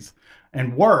Applebee's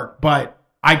and work. But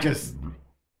I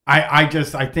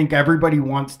think everybody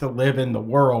wants to live in the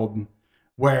world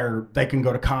where they can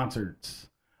go to concerts.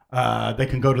 They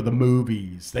can go to the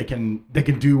movies. They can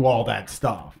do all that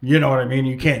stuff. You know what I mean?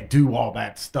 You can't do all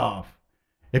that stuff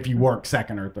if you work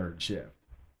second or third shift.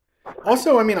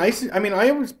 Also, I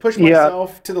always push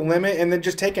myself to the limit and then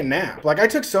just take a nap. Like I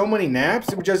took so many naps.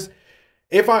 It would just,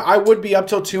 if I would be up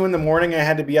till 2 a.m, I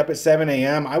had to be up at 7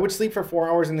 a.m. I would sleep for 4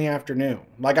 hours in the afternoon.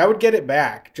 Like I would get it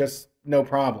back, just no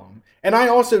problem. And I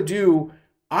also do.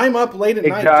 I'm up late at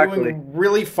night doing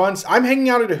really fun. I'm hanging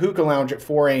out at a hookah lounge at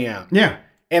 4 a.m. Yeah.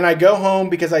 And I go home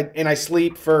because I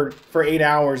sleep for 8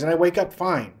 hours and I wake up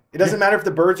fine. It doesn't matter if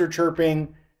the birds are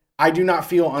chirping. I do not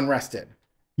feel unrested.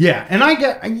 Yeah, and I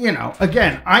get,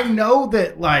 again, I know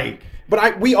that like,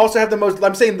 but we also have the most.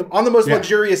 I'm saying on the most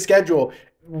luxurious schedule.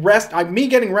 Me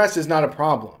getting rest is not a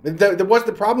problem.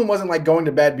 The problem wasn't like going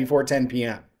to bed before 10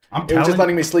 p.m. It was just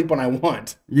letting me sleep when I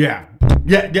want. Yeah,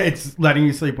 it's letting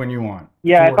you sleep when you want.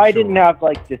 Yeah, if I didn't have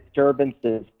like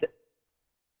disturbances.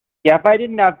 Yeah, if I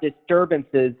didn't have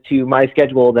disturbances to my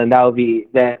schedule, then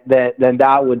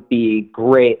that would be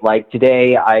great. Like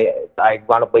today, I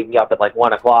wound up waking up at like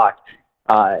 1 o'clock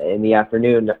in the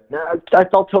afternoon. I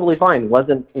felt totally fine.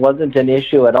 wasn't an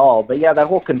issue at all. But yeah, that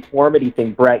whole conformity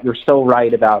thing, Brett, you're so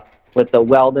right about with the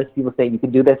wellness. People say you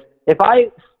can do this. If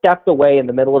I stepped away in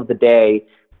the middle of the day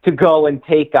to go and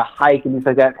take a hike and things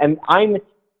like that, and I'm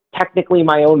technically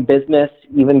my own business,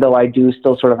 even though I do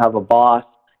still sort of have a boss.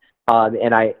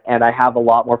 And I have a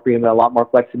lot more freedom and a lot more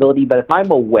flexibility. But if I'm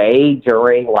away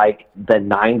during like the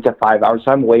 9 to 5 hours,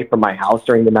 so I'm away from my house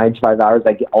during the 9 to 5 hours,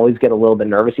 I always get a little bit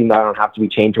nervous, even though I don't have to be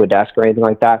chained to a desk or anything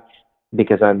like that,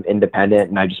 because I'm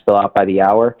independent and I just fill out by the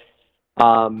hour.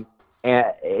 And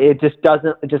it just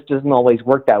doesn't always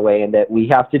work that way, and that we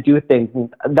have to do things.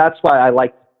 That's why I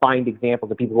like to find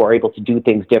examples of people who are able to do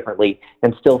things differently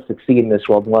and still succeed in this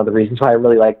world. And one of the reasons why I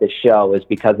really like this show is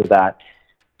because of that.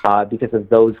 Because of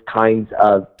those kinds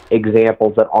of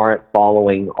examples that aren't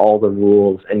following all the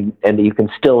rules, and you can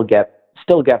still get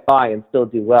by and still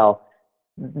do well.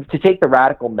 To take the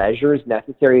radical measures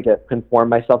necessary to conform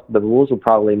myself to the rules would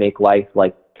probably make life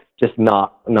like just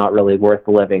not really worth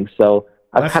living. So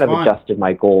I've kind of adjusted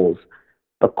my goals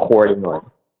accordingly.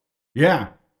 Yeah.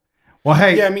 Well,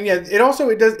 hey. Yeah, I mean, yeah. It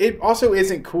also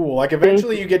isn't cool. Like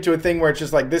eventually you get to a thing where it's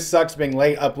just like, this sucks being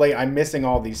up late. I'm missing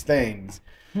all these things.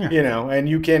 Yeah. And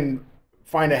you can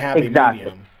find a happy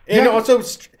medium. And also,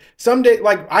 someday,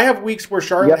 like, I have weeks where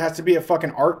Charlotte has to be at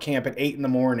fucking art camp at 8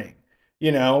 a.m,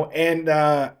 and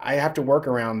I have to work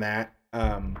around that.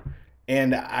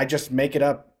 And I just make it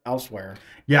up elsewhere.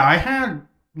 Yeah, I had,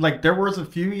 like, there was a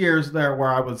few years there where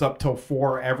I was up till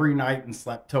 4 every night and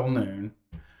slept till noon.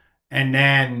 And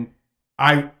then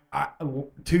I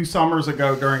 2 summers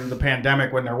ago during the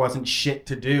pandemic, when there wasn't shit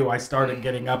to do, I started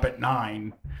getting up at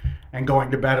 9. And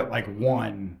going to bed at like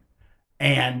 1.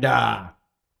 And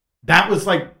that was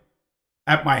like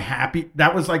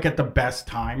that was like at the best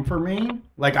time for me.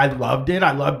 Like I loved it.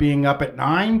 I love being up at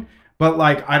 9, but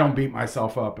like I don't beat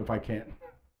myself up if I can't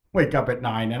wake up at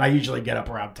 9. And I usually get up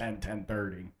around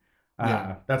 10:30.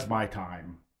 That's my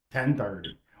time.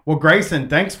 10:30. Well, Grayson,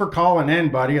 thanks for calling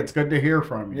in, buddy. It's good to hear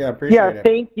from you. Yeah, appreciate it.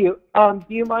 Thank you. Do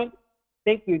you mind?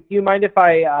 Thank you. Do you mind if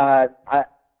I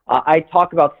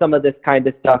talk about some of this kind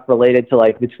of stuff related to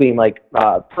like between like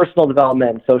personal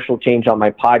development and social change on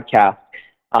my podcast?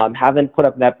 Haven't put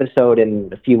up an episode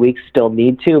in a few weeks, still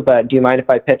need to, but do you mind if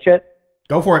I pitch it?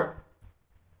 Go for it.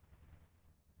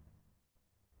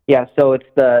 Yeah, so it's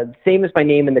the same as my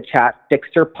name in the chat,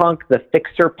 Fixer Punk, the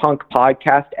Fixer Punk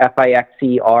podcast,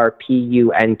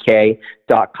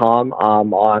 FIXERPUNK.com,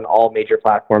 on all major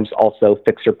platforms. Also,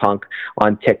 Fixer Punk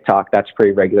on TikTok. That's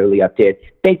pretty regularly updated.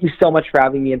 Thank you so much for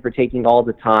having me and for taking all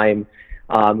the time.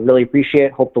 Really appreciate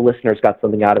it. Hope the listeners got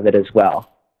something out of it as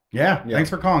well. Yeah, thanks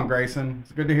for calling, Grayson.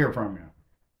 It's good to hear from you.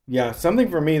 Yeah, something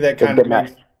for me that kind of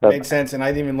made sense, and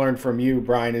I didn't even learn from you,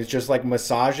 Brian, is just like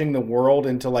massaging the world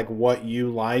into like what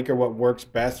you like or what works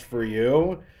best for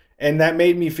you. And that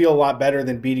made me feel a lot better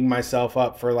than beating myself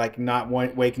up for like not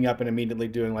waking up and immediately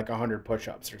doing like 100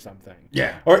 push-ups or something.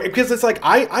 Yeah. Or because it's like,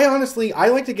 I honestly, I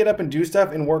like to get up and do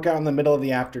stuff and work out in the middle of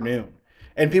the afternoon.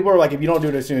 And people are like, if you don't do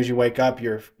it as soon as you wake up,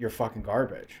 you're fucking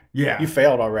garbage. Yeah. You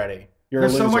failed already.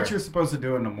 There's so much you're supposed to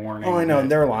do in the morning. Oh, I know.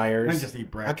 They're liars. I just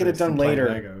eat breakfast. I'll get it done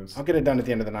later. I'll get it done at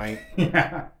the end of the night.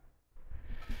 Yeah.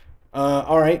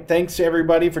 All right. Thanks to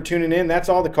everybody for tuning in. That's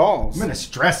all the calls. I'm in a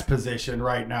stress position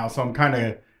right now, so I'm kind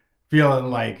of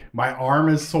feeling like my arm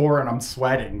is sore and I'm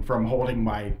sweating from holding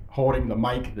the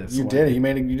mic this way. You did it.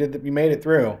 You made it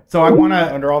through. So I want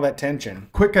to under all that tension.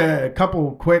 a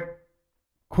couple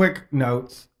quick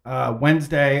notes.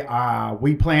 Wednesday,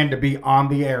 we plan to be on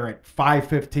the air at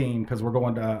 5:15 because we're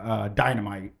going to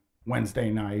Dynamite Wednesday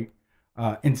night.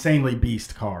 Insanely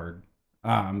Beast card.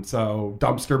 So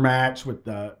dumpster match with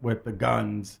the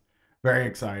guns, very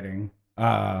exciting.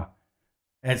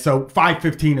 And so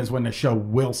 5:15 is when the show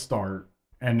will start,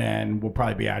 and then we'll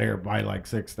probably be out here by like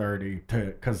 6:30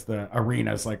 because the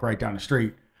arena is like right down the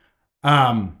street.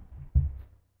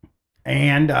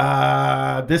 And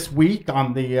this week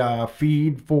on the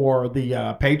feed for the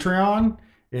Patreon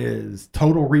is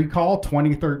Total Recall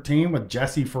 2013 with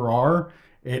Jesse Farrar.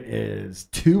 It is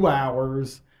 2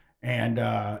 hours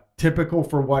and typical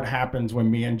for what happens when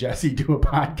me and Jesse do a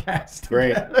podcast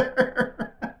Great. together.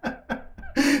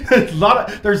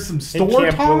 There's some store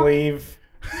Can't talk. believe.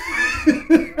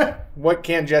 What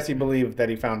can't Jesse believe that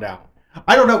he found out?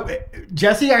 I don't know.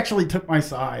 Jesse actually took my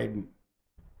side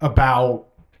about.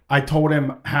 I told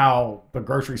him how the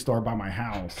grocery store by my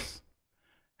house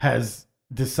has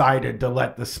decided to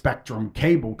let the Spectrum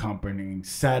cable company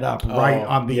set up right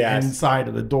on the inside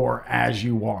of the door as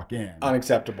you walk in.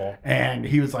 Unacceptable. And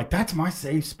he was like, that's my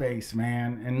safe space,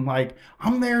 man. And like,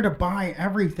 I'm there to buy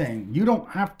everything. You don't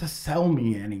have to sell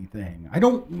me anything. I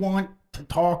don't want to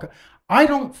talk. I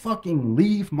don't fucking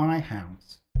leave my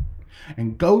house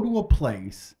and go to a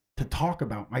place to talk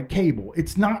about my cable.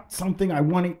 It's not something I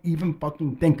want to even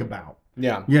fucking think about.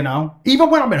 Yeah. You know, even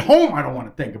when I'm at home, I don't want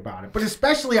to think about it. But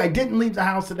especially, I didn't leave the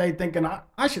house today thinking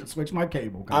I should switch my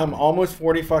cable company. I'm almost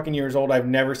 40 fucking years old. I've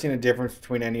never seen a difference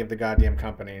between any of the goddamn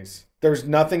companies. There's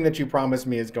nothing that you promise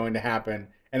me is going to happen,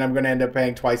 and I'm going to end up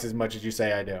paying twice as much as you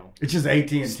say I do. It's just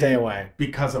AT&T. Stay away.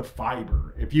 Because of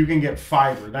fiber. If you can get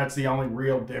fiber, that's the only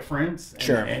real difference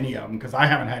in any of them. Because I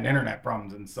haven't had internet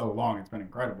problems in so long. It's been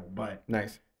incredible. But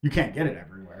nice. You can't get it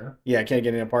everywhere. Yeah, I can't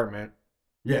get an apartment.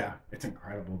 Yeah, it's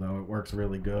incredible though. It works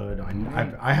really good.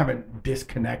 I haven't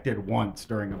disconnected once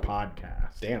during a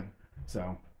podcast. Damn.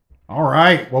 So, all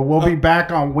right. Well, we'll be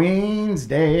back on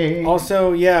Wednesday.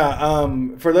 Also,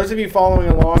 for those of you following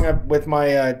along with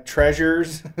my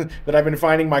treasures that I've been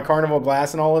finding, my Carnival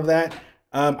glass and all of that,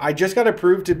 I just got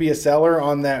approved to be a seller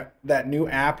on that new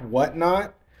app,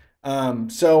 Whatnot.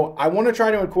 So I want to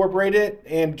try to incorporate it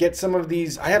and get some of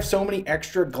these. I have so many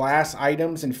extra glass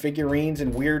items and figurines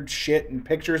and weird shit and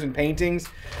pictures and paintings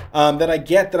that I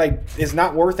get that is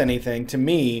not worth anything to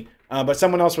me, but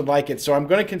someone else would like it. So I'm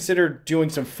going to consider doing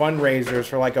some fundraisers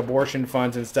for like abortion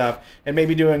funds and stuff, and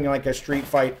maybe doing like a street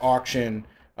fight auction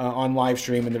on live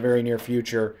stream in the very near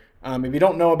future. If you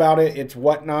don't know about it, it's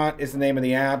Whatnot is the name of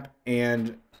the app,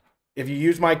 and if you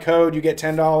use my code, you get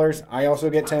 $10. I also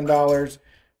get $10.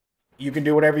 You can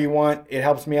do whatever you want. It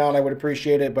helps me out. I would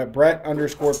appreciate it. But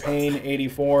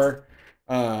Brett_Payne84,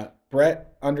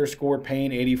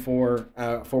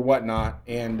 Brett_Payne84 for Whatnot.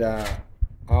 And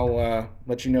I'll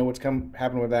let you know what's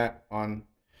happening with that on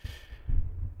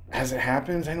as it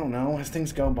happens. I don't know. As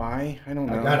things go by, I don't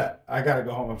know. I gotta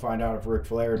go home and find out if Ric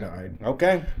Flair died.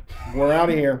 Okay. We're out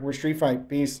of here. We're Street Fight.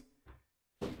 Peace.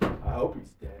 I hope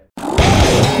he's dead.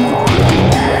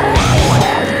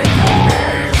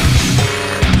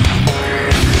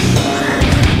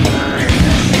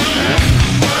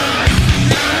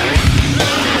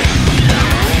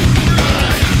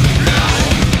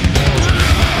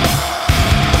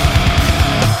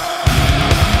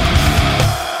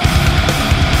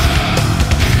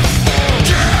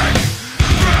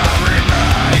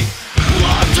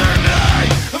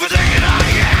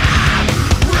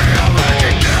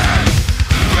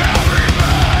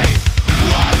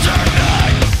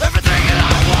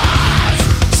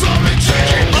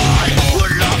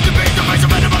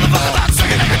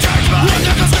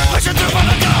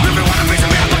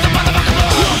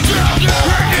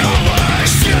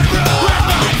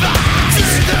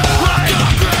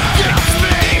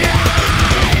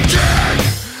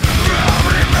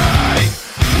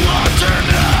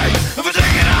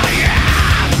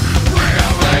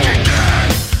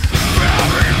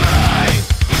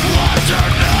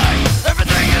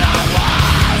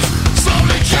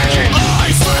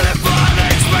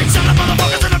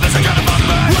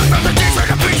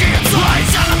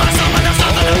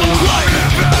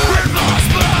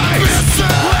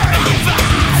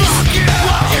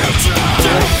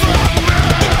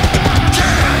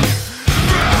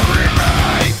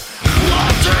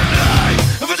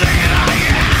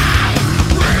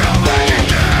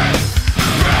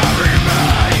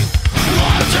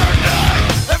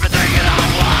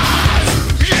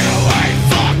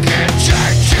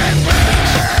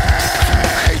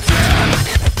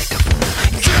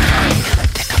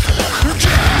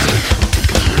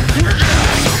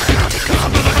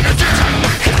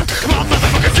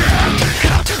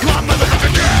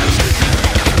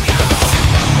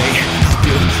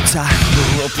 tie the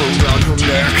rope around your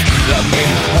neck. Let me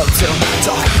help till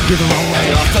die. You're the wrong way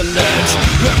off the ledge.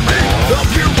 Let me help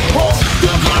you hold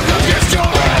the clock against your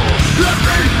head. Let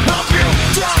me help you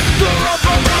tie the rope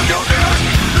around your neck.